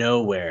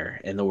nowhere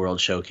in the World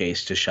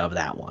Showcase to shove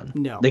that one.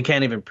 No. They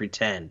can't even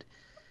pretend.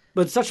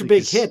 But it's such a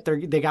big Because hit.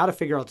 They got to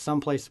figure out some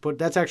place to put.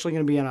 That's actually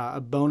going to be in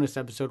a bonus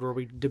episode where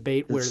we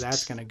debate where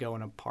that's going to go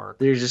in a park.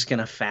 They're just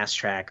gonna fast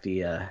track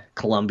the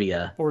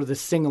Columbia. Or the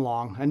sing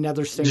along,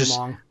 another sing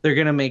along. They're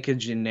gonna make a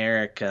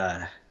generic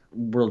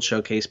World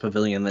Showcase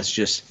pavilion that's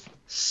just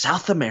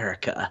South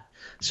America,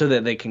 so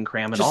that they can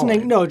cram it Just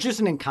all. just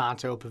an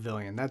Encanto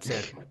pavilion. That's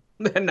it.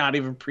 Not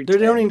even They pretend.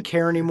 don't even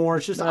care anymore.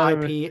 It's just No,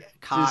 IP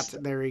cot.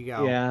 just- There you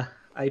go. Yeah,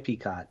 IP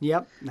cot.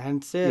 Yep,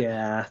 that's it.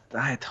 Yeah,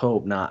 I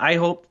hope not. I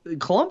hope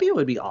Colombia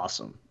would be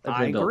awesome. If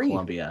I they built agree.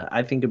 Colombia,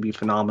 I think it'd be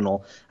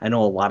phenomenal. I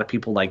know a lot of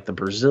people like the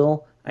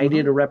Brazil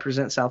idea to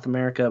represent South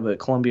America, but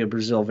Colombia,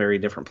 Brazil, very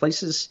different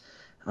places.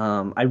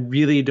 I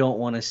really don't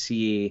want to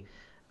see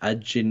a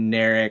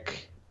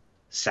generic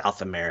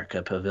South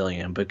America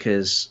pavilion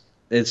because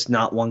it's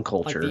not one Like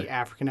culture. the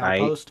African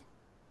right? outpost.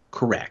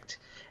 Correct.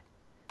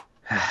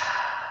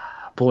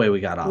 Boy, we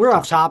got off. We're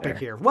off topic there.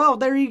 here. Well,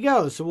 there you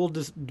go. So we'll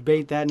just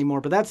debate that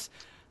anymore. But that's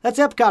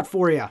Epcot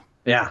for you.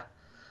 Yeah.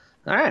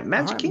 All right,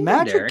 Magic Kingdom.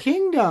 Magic Derek.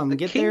 Kingdom. The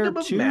Get Kingdom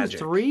there of 2, Magic.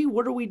 3.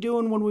 What are we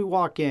doing when we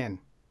walk in?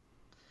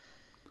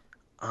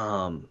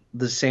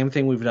 The same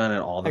thing we've done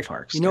at all the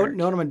parks. You know what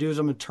Derek. I'm going to do is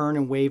I'm going to turn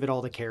and wave at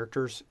all the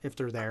characters if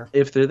they're there.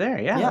 If they're there,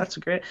 yeah, Yeah. that's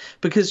great.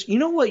 Because you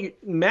know what,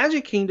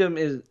 Magic Kingdom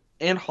is,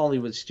 and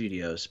Hollywood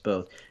Studios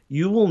both.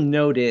 You will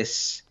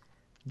notice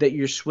that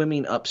you're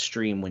swimming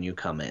upstream when you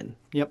come in,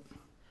 Yep.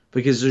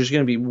 because there's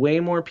going to be way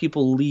more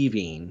people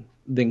leaving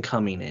than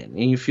coming in,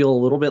 and you feel a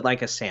little bit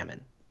like a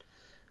salmon.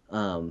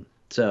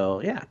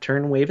 So yeah,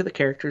 turn and wave at the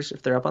characters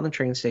if they're up on the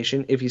train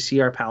station. If you see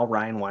our pal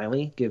Ryan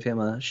Wiley, give him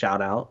a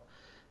shout out.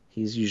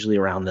 He's usually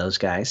around those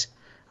guys.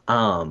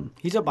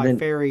 He's up by Then-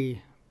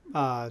 Fairy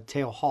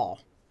Tail Hall.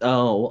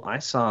 Oh, I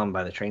saw him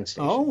by the train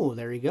station. Oh,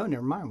 there you go.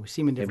 Never mind. We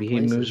see him in different Maybe he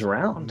places. moves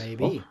around.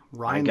 Maybe. Oh,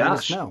 Ryan, my let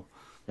us gosh. know.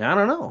 I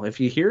don't know. If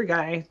you hear a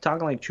guy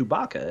talking like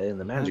Chewbacca in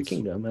the Magic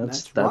Kingdom,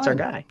 that's our Ryan.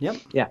 guy. Yep.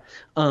 Yeah.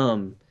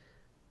 Then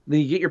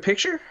you get your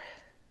picture.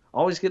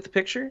 Always get the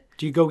picture.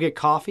 Do you go get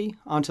coffee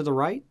onto the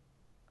right?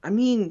 I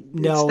mean,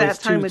 No, it's that it's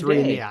time 2, of 3.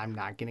 day. Yeah, I'm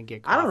not going to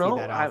get coffee I don't know.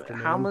 that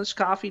afternoon. How much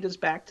coffee does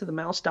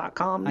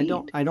backtothemouse.com need?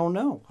 I don't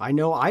know. I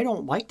know I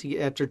don't like to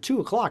get after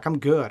 2 o'clock. I'm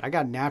good. I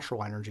got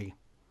natural energy.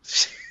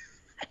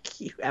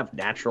 You have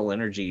natural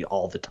energy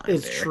all the time.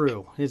 It's Derek.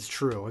 true. It's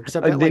true.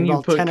 Except at like Then you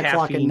about put 10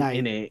 o'clock at caffeine night.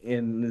 in it,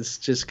 and it's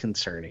just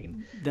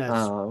concerning.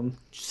 That's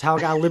just how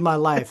I got to live my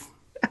life.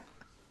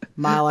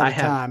 Mile at a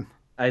time.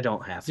 I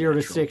don't have 0 to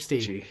natural 60.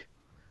 energy.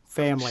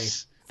 Family.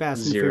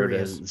 Fast and 0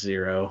 Furious. to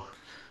 0.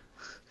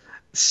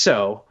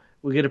 So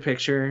we get a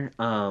picture.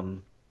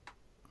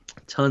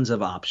 Tons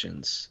of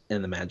options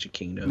in the Magic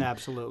Kingdom.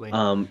 Absolutely.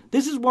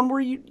 This is one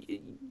where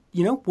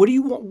you know, what do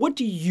you want? What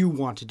do you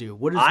want to do?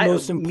 What is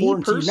most me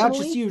important to you? Not just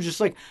personally? you. Just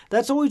like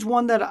that's always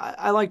one that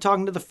I like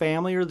talking to the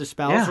family or the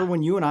spouse Yeah. or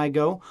when you and I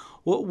go.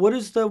 What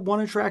is the one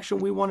attraction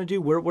we want to do?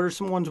 What are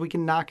some ones we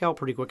can knock out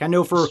pretty quick? I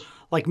know for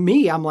like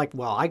me, I'm like,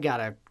 well, I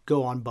gotta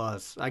go on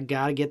Buzz. I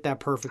gotta get that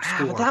perfect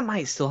score. Well, that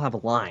might still have a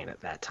line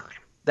at that time.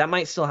 That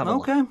might still have a line.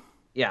 Okay.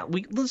 Yeah,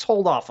 let's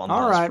hold off on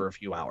All Buzz right. for a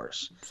few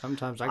hours.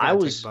 Sometimes I I gotta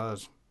was- take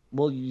Buzz.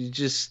 Well, you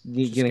just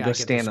need Just gonna gotta go get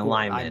the stand in score.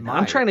 line I then. might.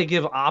 I'm trying to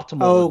give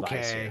optimal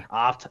advice Okay. here.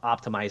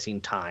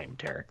 Optimizing time,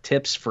 Derek.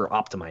 Tips for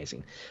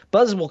optimizing.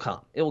 Buzz will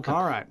come. It will come.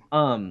 All right.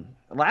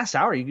 Last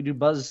hour you could do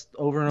Buzz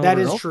over and over. That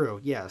and is over. true.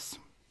 Yes.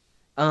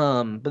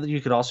 But you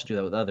could also do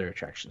that with other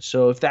attractions.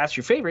 So if that's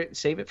your favorite,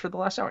 save it for the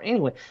last hour.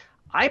 Anyway,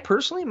 I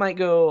personally might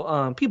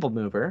go People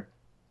Mover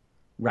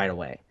right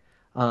away.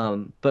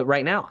 But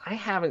right now, I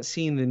haven't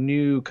seen the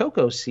new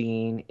Coco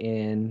scene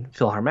in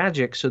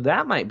PhilharMagic, so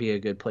that might be a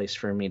good place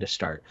for me to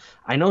start.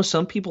 I know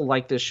some people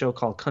like this show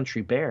called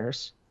Country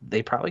Bears.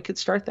 They probably could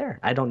start there.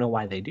 I don't know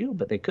why they do,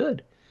 but they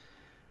could.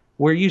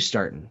 Where are you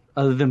starting,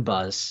 other than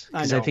Buzz?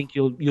 Because I know. think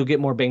you'll get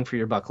more bang for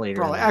your buck later.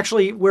 Probably. in that.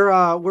 Actually,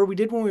 where we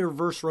did when we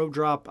reverse road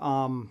drop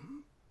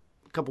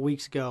a couple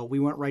weeks ago, we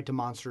went right to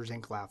Monsters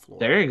Inc. Laugh Floor.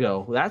 There you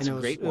go. That's And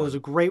a great It one. was a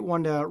great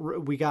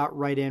one we got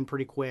right in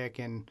pretty quick,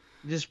 and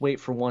Just wait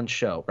for one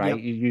show, right? Yep.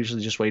 You're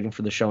usually just waiting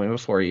for the showing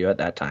before you at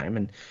that time.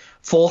 And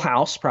Full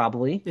House,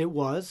 probably, it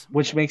was.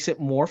 which makes it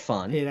more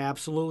fun. It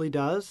absolutely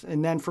does.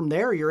 And then from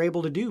there, you're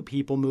able to do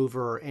People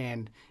Mover,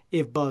 and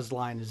if Buzz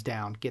Line is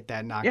down, get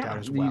that knocked out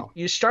as well.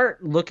 You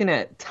start looking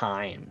at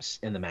times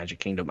in the Magic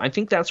Kingdom. I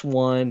think that's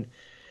one.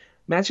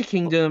 Magic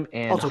Kingdom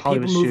and Also,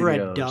 Hollywood People Mover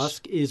Studios. at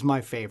dusk is my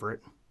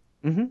favorite.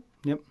 Mm-hmm.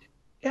 Yep.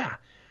 Yeah.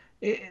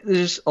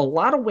 There's a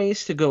lot of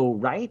ways to go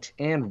right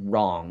and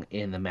wrong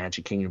in the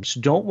Magic Kingdom. So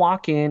don't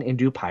walk in and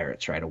do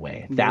Pirates right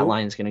away. That Nope.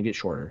 line is going to get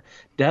shorter.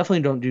 Definitely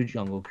don't do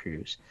Jungle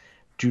Cruise.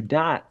 Do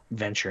not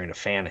venture into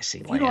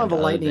Fantasyland. If you don't have a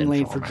other lightning than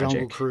lane for PhilharMagic.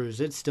 Jungle Cruise,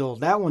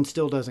 that one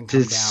still doesn't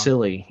come It's down.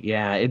 silly.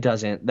 Yeah, it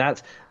doesn't.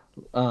 That's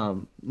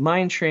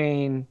Mine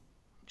Train,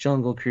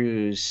 Jungle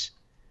Cruise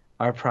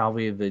are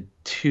probably the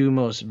two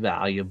most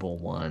valuable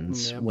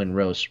ones Yep. when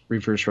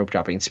reverse rope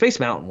dropping. Space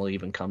Mountain will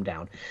even come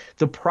down.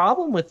 The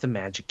problem with the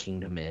Magic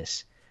Kingdom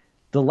is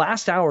the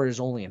last hour is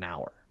only an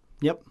hour.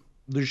 Yep.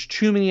 There's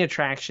too many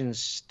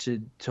attractions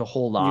to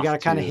hold off. You got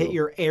to kind of to. hit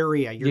your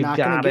area. You're You not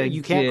going to gotta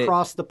you can't get-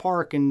 cross the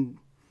park and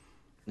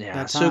Yeah,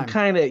 that so time.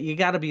 kind of you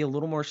got to be a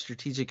little more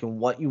strategic in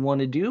what you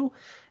want to do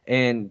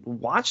and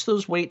watch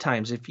those wait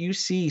times. If you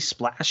see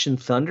Splash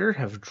and Thunder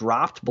have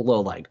dropped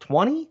below like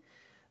 20,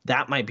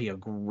 that might be a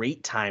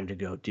great time to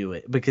go do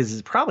it because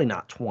it's probably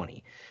not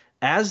 20.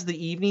 As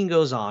the evening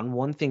goes on,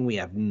 one thing we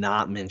have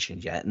not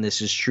mentioned yet, and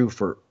this is true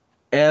for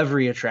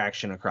every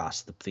attraction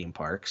across the theme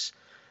parks,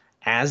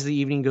 as the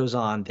evening goes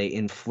on, they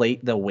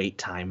inflate the wait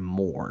time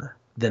more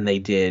than they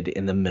did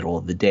in the middle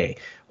of the day.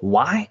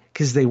 Why?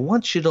 Because they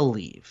want you to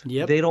leave.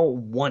 Yep. They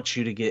don't want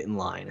you to get in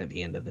line at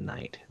the end of the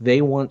night.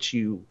 They want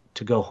you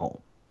to go home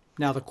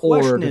Now the or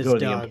question to is, go to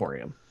the Doug,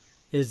 Emporium.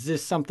 is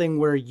this something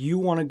where you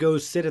want to go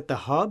sit at the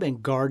hub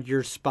and guard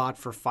your spot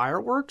for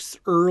fireworks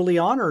early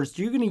on, or are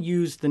you going to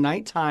use the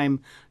nighttime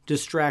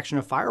distraction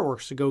of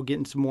fireworks to go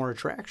getting some more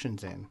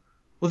attractions in?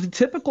 Well, the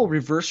typical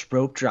reverse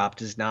rope drop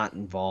does not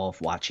involve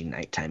watching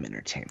nighttime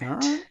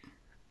entertainment, All right.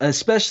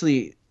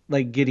 especially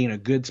like getting a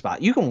good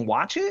spot. You can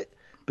watch it,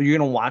 but you're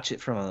going to watch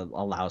it from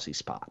a lousy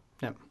spot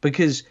Yep.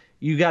 because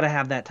you got to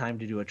have that time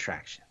to do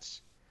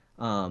attractions.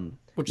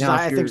 Which Now, I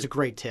if think you're- is a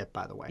great tip,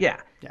 by the way. Yeah.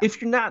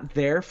 If you're not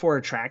there for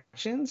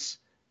attractions,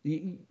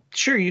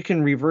 sure, you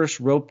can reverse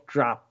rope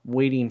drop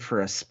waiting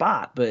for a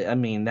spot, but I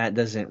mean, that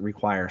doesn't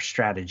require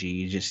strategy.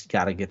 You just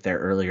got to get there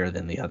earlier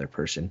than the other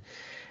person.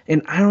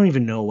 And I don't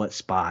even know what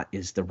spot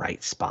is the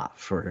right spot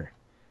for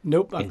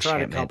Nope, I've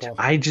tried a enchantment. couple.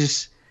 I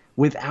just,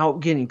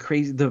 without getting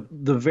crazy, the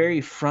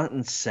very front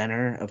and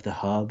center of the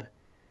hub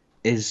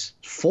is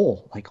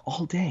full like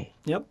all day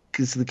Yep.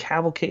 because the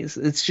cavalcade,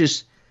 it's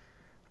just,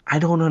 I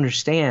don't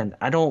understand.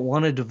 I don't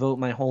want to devote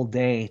my whole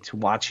day to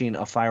watching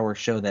a fireworks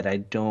show that I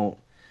don't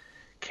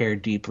care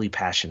deeply,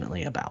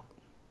 passionately about.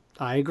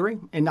 I agree.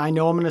 And I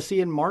know I'm going to see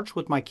it in March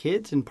with my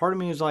kids, and part of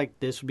me is like,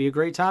 this would be a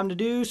great time to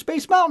do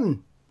Space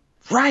Mountain.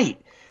 Right.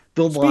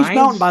 The Space lines,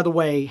 Mountain, by the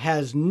way,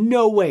 has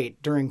no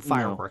wait during no.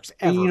 fireworks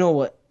And ever. you know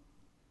what?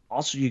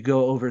 Also, you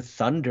go over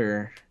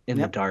Thunder in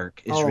Yep. the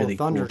dark is Oh, really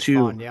Thunder's cool too.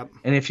 fun, yep.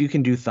 And if you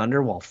can do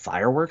Thunder while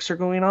fireworks are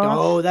going off,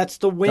 Oh, that's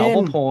the win.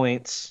 double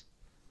points.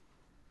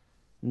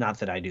 Not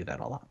that I do that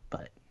a lot,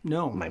 but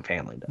No, my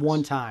family does.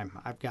 one time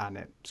I've gotten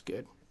it. It's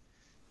good.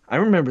 I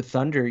remember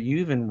Thunder. You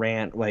even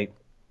ran like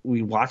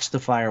we watched the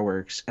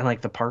fireworks, and like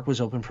the park was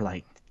open for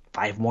like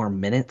 5 more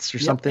minutes or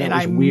something. and It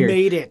was I weird.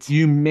 made it.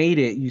 You made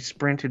it. You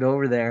sprinted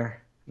over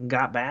there and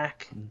got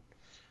back. And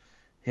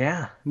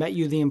yeah, Met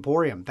you the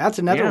Emporium. That's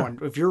another Yeah. one.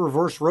 If you're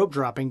reverse rope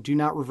dropping, do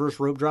not reverse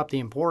rope drop the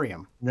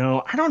Emporium.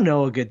 no, I don't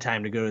know a good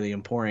time to go to the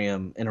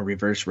Emporium in a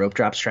reverse rope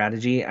drop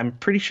strategy. I'm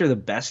pretty sure the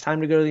best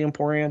time to go to the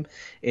Emporium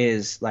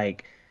is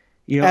like,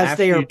 you know, As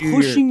after they are you do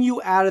pushing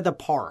you out of the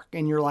park,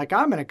 and you're like,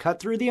 I'm going to cut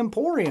through the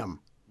Emporium.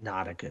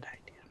 Not a good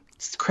idea.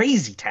 It's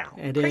crazy town.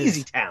 It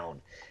crazy is.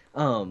 town.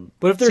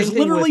 But if there's Same thing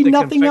with literally the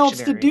nothing else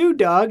to confectionery. do,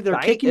 Doug, they're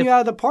Right? kicking If- you out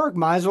of the park.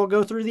 Might as well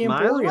go through the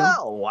Might as Emporium.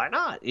 well. Why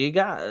not? You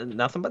got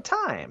nothing but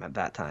time at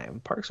that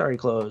time. Park's already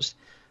closed.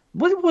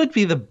 What would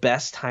be the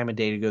best time of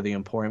day to go to the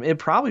Emporium? It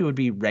probably would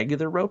be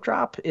regular rope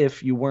drop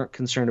if you weren't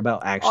concerned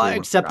about actually. rope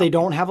Except they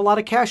dropping. don't have a lot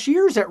of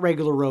cashiers at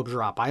regular rope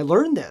drop. I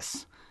learned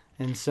this.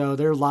 And so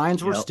their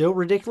lines were Yep. still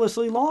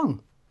ridiculously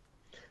long.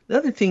 The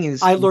other thing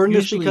is, I learned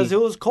this usually- because it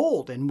was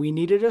cold and we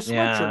needed a sweatshirt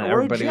yeah, or a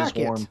everybody was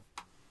jacket. warm.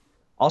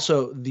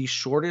 Also, the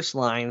shortest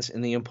lines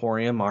in the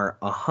Emporium are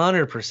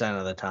 100%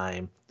 of the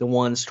time the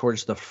ones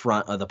towards the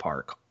front of the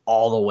park,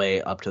 all the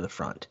way up to the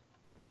front.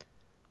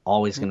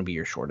 Always going to be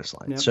your shortest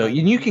line. Yep, So I-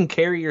 you can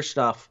carry your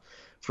stuff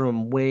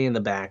from way in the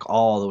back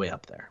all the way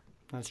up there.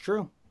 That's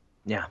true.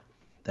 Yeah,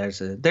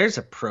 there's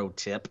a pro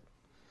tip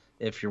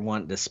if you're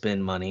wanting to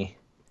spend money.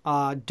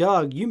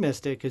 Doug, you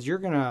missed it because you're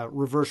going to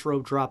reverse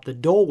rope drop the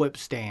Dole Whip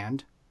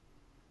stand.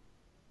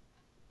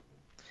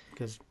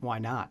 Because why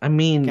not? I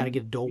mean, Got to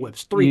get a Dole Whip.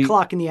 It's 3 you-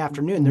 o'clock in the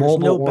afternoon. There's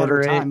mobile no better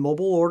order it. time.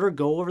 Mobile order.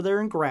 Go over there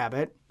and grab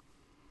it.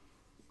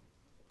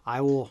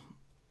 I will.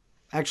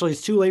 Actually,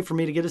 it's too late for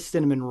me to get a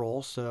cinnamon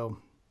roll, so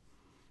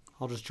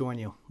I'll just join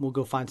you. We'll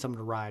go find something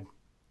to ride.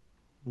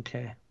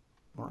 okay.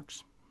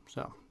 Works.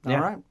 So, Yeah.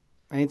 all right.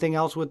 Anything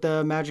else with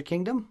the Magic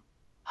Kingdom?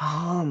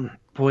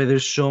 Boy,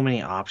 there's so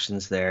many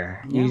options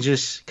there. Yeah. You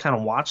just kind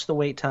of watch the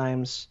wait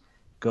times,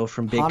 go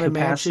from big Haunted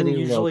capacity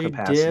Mansion to low usually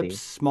capacity.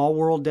 dips. Small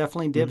World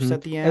definitely dips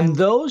at the end. And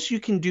those you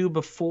can do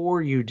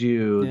before you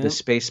do Yep. the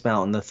Space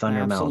Mountain, the Thunder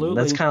Mountain.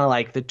 Absolutely. That's kind of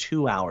like the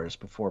 2 hours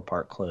before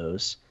park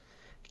close.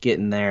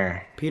 Getting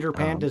there. Peter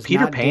Pan does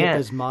Peter not Pan, dip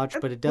as much,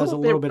 but it does a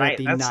little bit right, at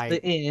the that's night.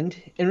 the end.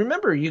 And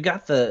remember, you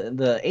got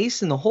the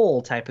ace in the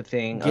hole type of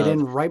thing. Get of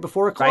in right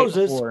before it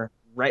closes.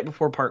 right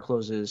before park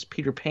closes.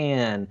 Peter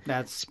Pan,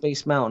 That's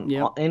Space Mountain,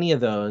 Yep. any of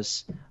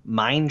those.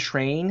 Mine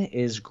Train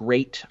is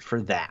great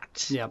for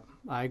that. Yep,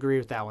 I agree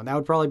with that one. That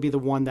would probably be the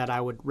one that I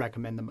would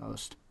recommend the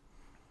most.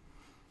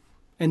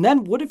 And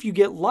then what if you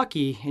get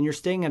lucky and you're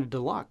staying at a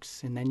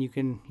deluxe and then you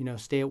can,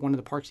 stay at one of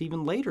the parks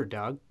even later,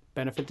 Doug?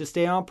 Benefit to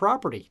stay on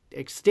property.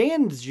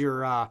 Extends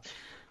your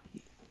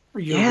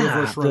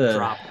reverse rope the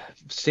drop.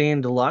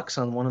 staying deluxe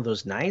on one of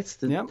those nights.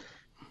 Yep.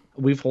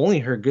 We've only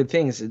heard good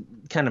things. It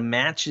kind of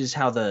matches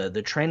how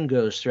the trend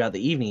goes throughout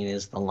the evening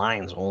is the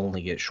lines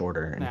only get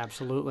shorter. And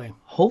Absolutely.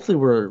 hopefully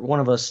one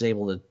of us is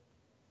able to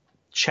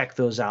check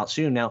those out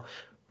soon. Now,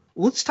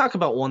 let's talk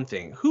about one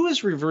thing. Who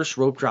is reverse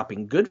rope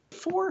dropping good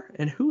for,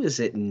 and who is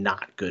it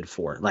not good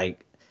for?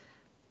 Like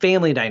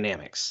family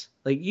dynamics.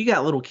 Like you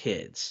got little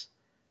kids.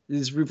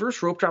 Is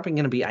reverse rope dropping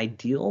going to be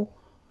ideal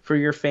for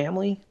your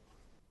family?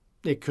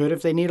 It could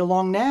if they need a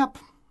long nap.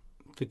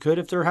 It could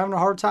if they're having a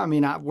hard time. I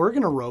mean, we're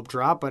going to rope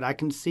drop, but I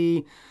can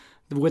see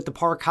with the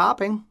park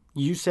hopping,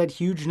 you said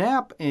huge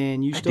nap,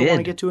 and you still want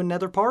to get to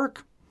another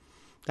park.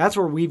 That's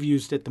where we've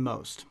used it the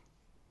most.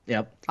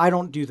 Yep. I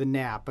don't do the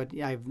nap, but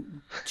I have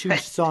two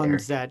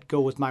sons that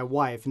go with my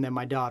wife, and then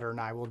my daughter and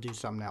I will do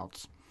something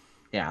else.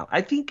 Yeah,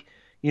 I think,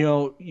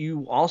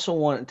 you also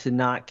want to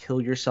not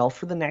kill yourself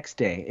for the next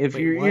day. If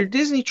your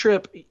Disney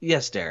trip,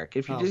 yes, Derek,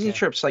 if your Disney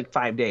trip's like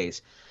 5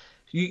 days,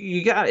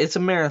 you got it's a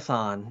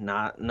marathon,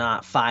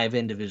 not 5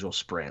 individual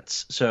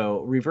sprints.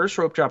 So reverse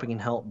rope dropping can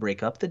help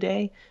break up the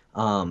day.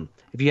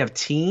 If you have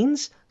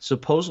teens,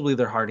 supposedly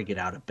they're hard to get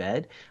out of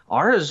bed.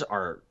 Ours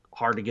are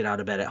hard to get out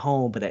of bed at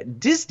home, but at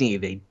Disney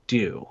they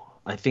do.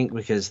 I think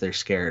because they're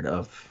scared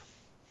of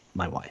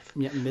my wife.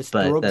 Yeah, miss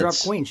the rope drop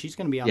queen. She's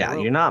going to be on the rope.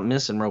 Yeah, you're not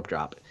missing rope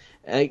drop.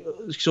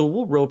 So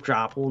we'll rope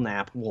drop, we'll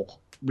nap, we'll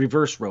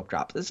reverse rope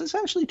drop. This is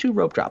essentially 2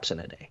 rope drops in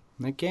a day.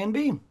 It can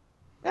be.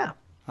 Yeah.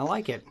 I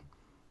like it.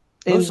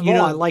 Most of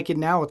all, I like it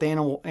now with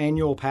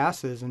annual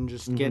passes and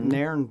just getting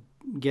there and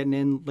getting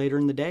in later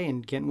in the day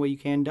and getting what you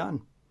can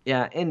done.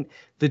 Yeah, and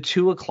the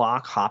 2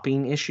 o'clock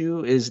hopping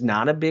issue is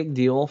not a big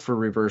deal for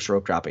reverse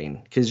rope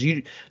dropping because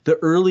the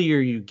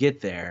earlier you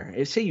get there,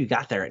 say you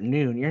got there at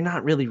noon, you're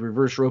not really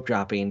reverse rope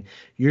dropping.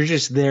 You're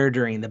just there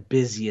during the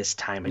busiest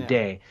time of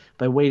day.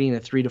 By waiting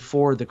at 3 to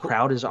 4, the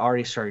crowd is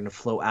already starting to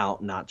flow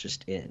out, not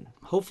just in.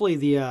 Hopefully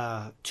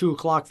the 2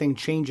 o'clock thing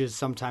changes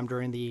sometime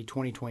during the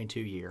 2022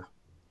 year.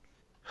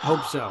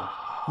 Hope so.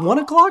 1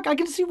 o'clock? I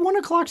can see 1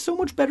 o'clock so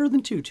much better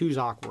than 2. 2's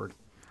awkward.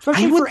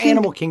 Especially for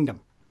Animal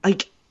Kingdom.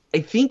 I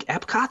think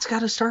Epcot's got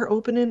to start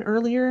opening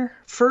earlier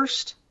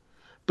first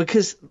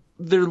because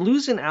they're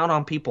losing out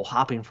on people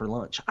hopping for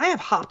lunch. I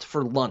have hopped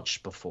for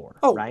lunch before.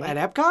 Oh, right? At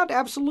Epcot?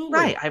 Absolutely.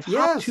 Right. I've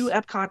hopped to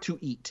Epcot to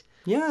eat.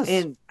 Yes.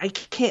 And I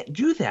can't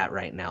do that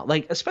right now.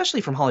 Like,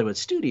 especially from Hollywood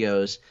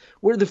Studios,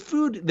 where the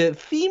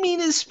theming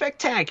is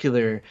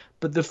spectacular,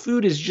 but the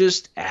food is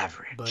just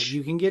average. But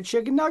you can get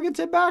chicken nuggets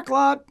at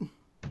Backlot.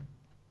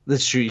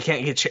 That's true. You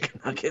can't get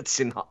chicken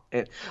nuggets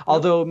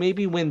although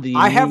maybe when the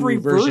I have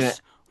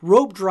reverse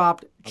rope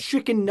dropped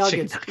chicken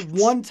nuggets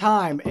one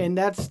time, and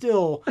that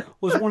still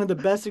was one of the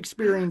best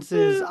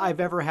experiences I've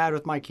ever had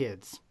with my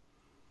kids.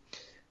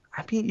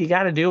 I mean, you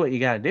got to do what you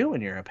got to do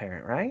when you're a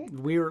parent, right?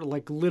 We were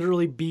like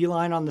literally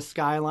beeline on the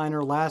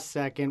Skyliner last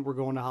second. We're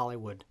going to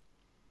Hollywood.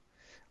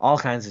 All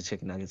kinds of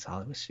chicken nuggets,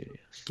 Hollywood Studios.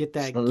 Get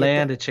that. It's the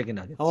land of chicken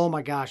nuggets. Oh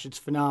my gosh, it's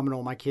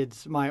phenomenal. My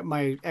kids, my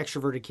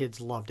extroverted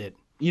kids loved it.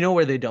 You know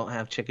where they don't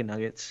have chicken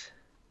nuggets?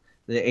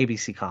 The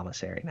ABC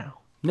commissary now.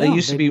 No, that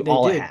used to be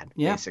all did. it had,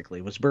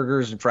 basically, was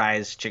burgers and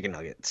fries, chicken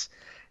nuggets.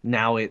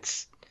 Now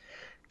it's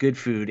good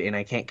food, and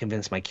I can't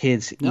convince my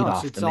kids to eat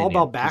off the menu. It's all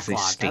about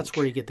Backlot. That's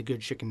where you get the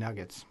good chicken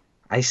nuggets.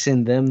 I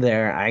send them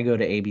there. I go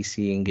to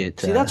ABC and get...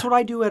 See, that's what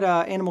I do at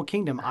Animal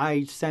Kingdom.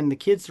 I send the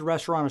kids to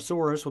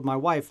Restaurantosaurus with my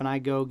wife, and I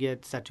go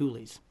get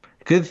Satu'lis.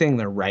 Good thing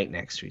they're right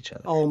next to each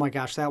other. Oh my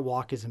gosh, that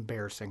walk is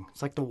embarrassing.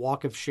 It's like the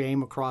walk of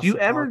shame across the park.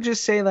 Do you ever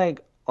just say, like,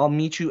 I'll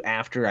meet you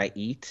after I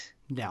eat?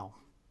 No.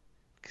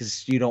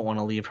 Because you don't want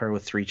to leave her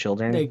with 3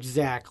 children?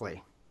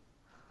 Exactly.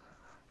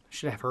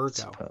 Should have her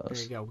go.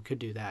 There you go. We could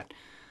do that.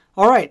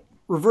 All right.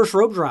 Reverse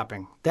rope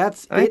dropping.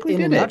 That's it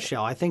in a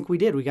nutshell. I think we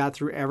did. We got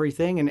through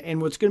everything.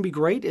 And what's going to be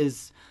great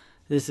is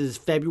this is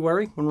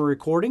February when we're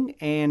recording,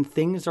 and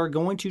things are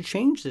going to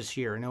change this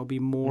year. And it'll be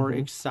more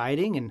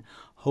exciting. And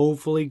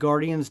hopefully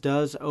Guardians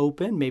does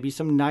open. Maybe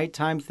some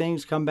nighttime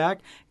things come back.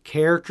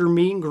 Character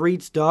meet and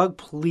greets, Doug.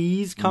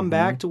 Please come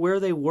back to where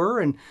they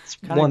were. And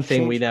one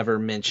thing we never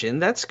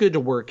mentioned. That's good to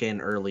work in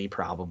early,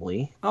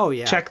 probably. Oh,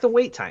 yeah. Check the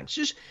wait times.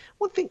 Just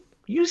one thing.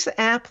 Use the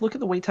app. Look at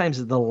the wait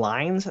times. The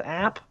Lines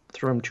app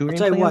from Touring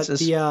Plans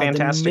is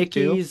fantastic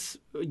the Mickey's,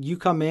 too. You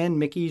come in,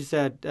 Mickey's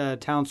at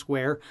Town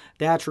Square.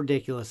 That's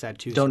ridiculous at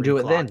 2. Don't do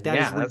it then.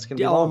 That's going to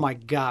be long. Oh my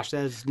gosh,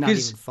 that is not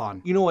even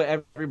fun. You know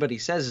what everybody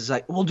says is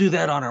like, we'll do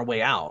that on our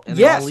way out. And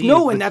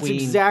and that's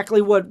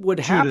exactly what would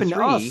happen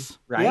to us,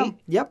 right? Yeah.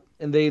 Yep.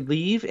 And they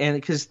leave, and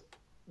because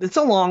it's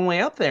a long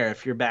way up there.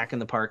 If you're back in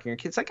the park and your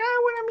kid's like, I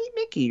want to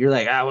meet Mickey, you're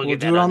like, we'll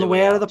get do it on the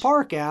way out of the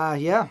park. Yeah.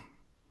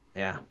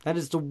 Yeah. That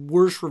is the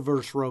worst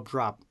reverse rope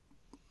drop.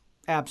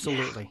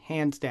 Absolutely.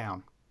 Hands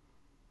down.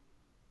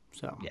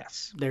 So,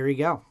 yes. There you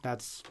go.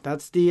 That's the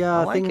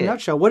thing in a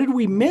nutshell. What did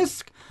we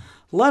miss?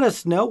 Let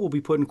us know. We'll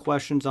be putting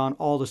questions on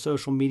all the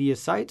social media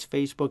sites,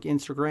 Facebook,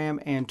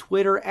 Instagram, and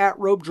Twitter at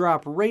Rope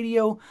Drop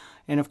Radio.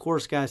 And of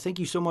course, guys, thank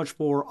you so much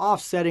for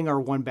offsetting our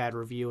one bad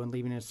review and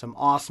leaving us some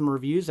awesome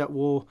reviews that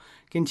we'll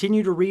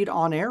continue to read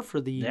on air for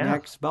the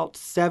next about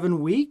 7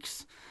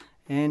 weeks.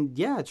 And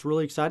yeah, it's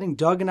really exciting.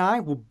 Doug and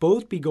I will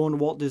both be going to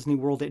Walt Disney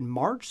World in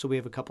March, so we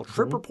have a couple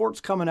trip reports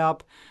coming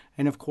up.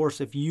 And of course,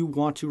 if you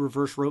want to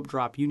reverse rope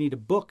drop, you need to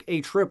book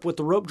a trip with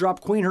the rope drop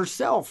queen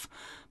herself.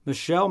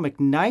 Michelle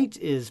McKnight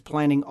is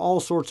planning all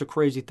sorts of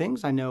crazy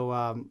things. I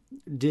know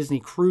Disney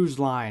Cruise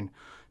Line,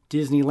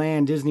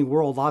 Disneyland, Disney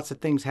World, lots of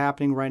things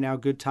happening right now.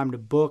 Good time to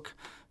book.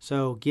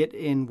 So get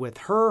in with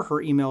her.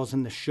 Her email is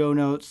in the show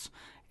notes,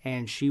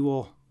 and she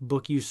will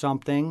book you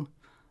something.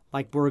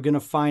 Like we're going to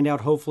find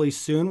out hopefully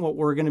soon what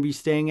we're going to be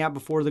staying at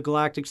before the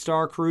Galactic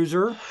Star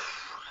Cruiser.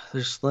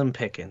 There's slim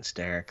pickings,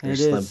 Derek.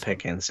 There's It slim is.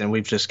 pickings, and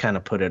we've just kind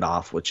of put it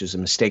off, which is a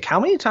mistake. How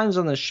many times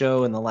on the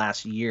show in the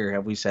last year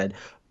have we said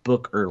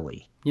book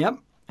early? Yep.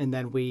 And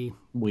then we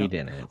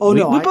didn't. Oh,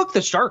 no, we booked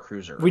the Star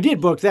Cruiser. We did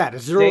book that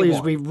as early as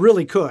one. we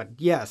really could.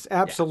 Yes,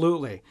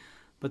 absolutely.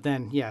 But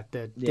then,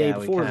 the day we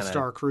before the kinda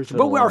Star Cruiser.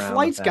 fiddled But our around with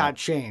flights that. got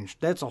changed.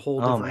 That's a whole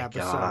Oh different my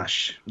episode.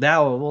 gosh.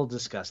 We'll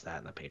discuss that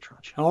in the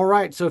Patreon show. All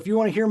right. So if you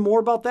want to hear more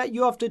about that,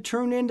 you have to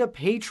tune into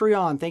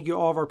Patreon. Thank you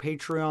all of our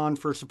Patreon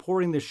for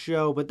supporting the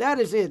show. But that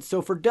is it.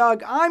 So for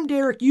Doug, I'm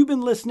Derek. You've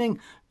been listening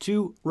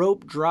to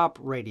Rope Drop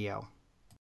Radio.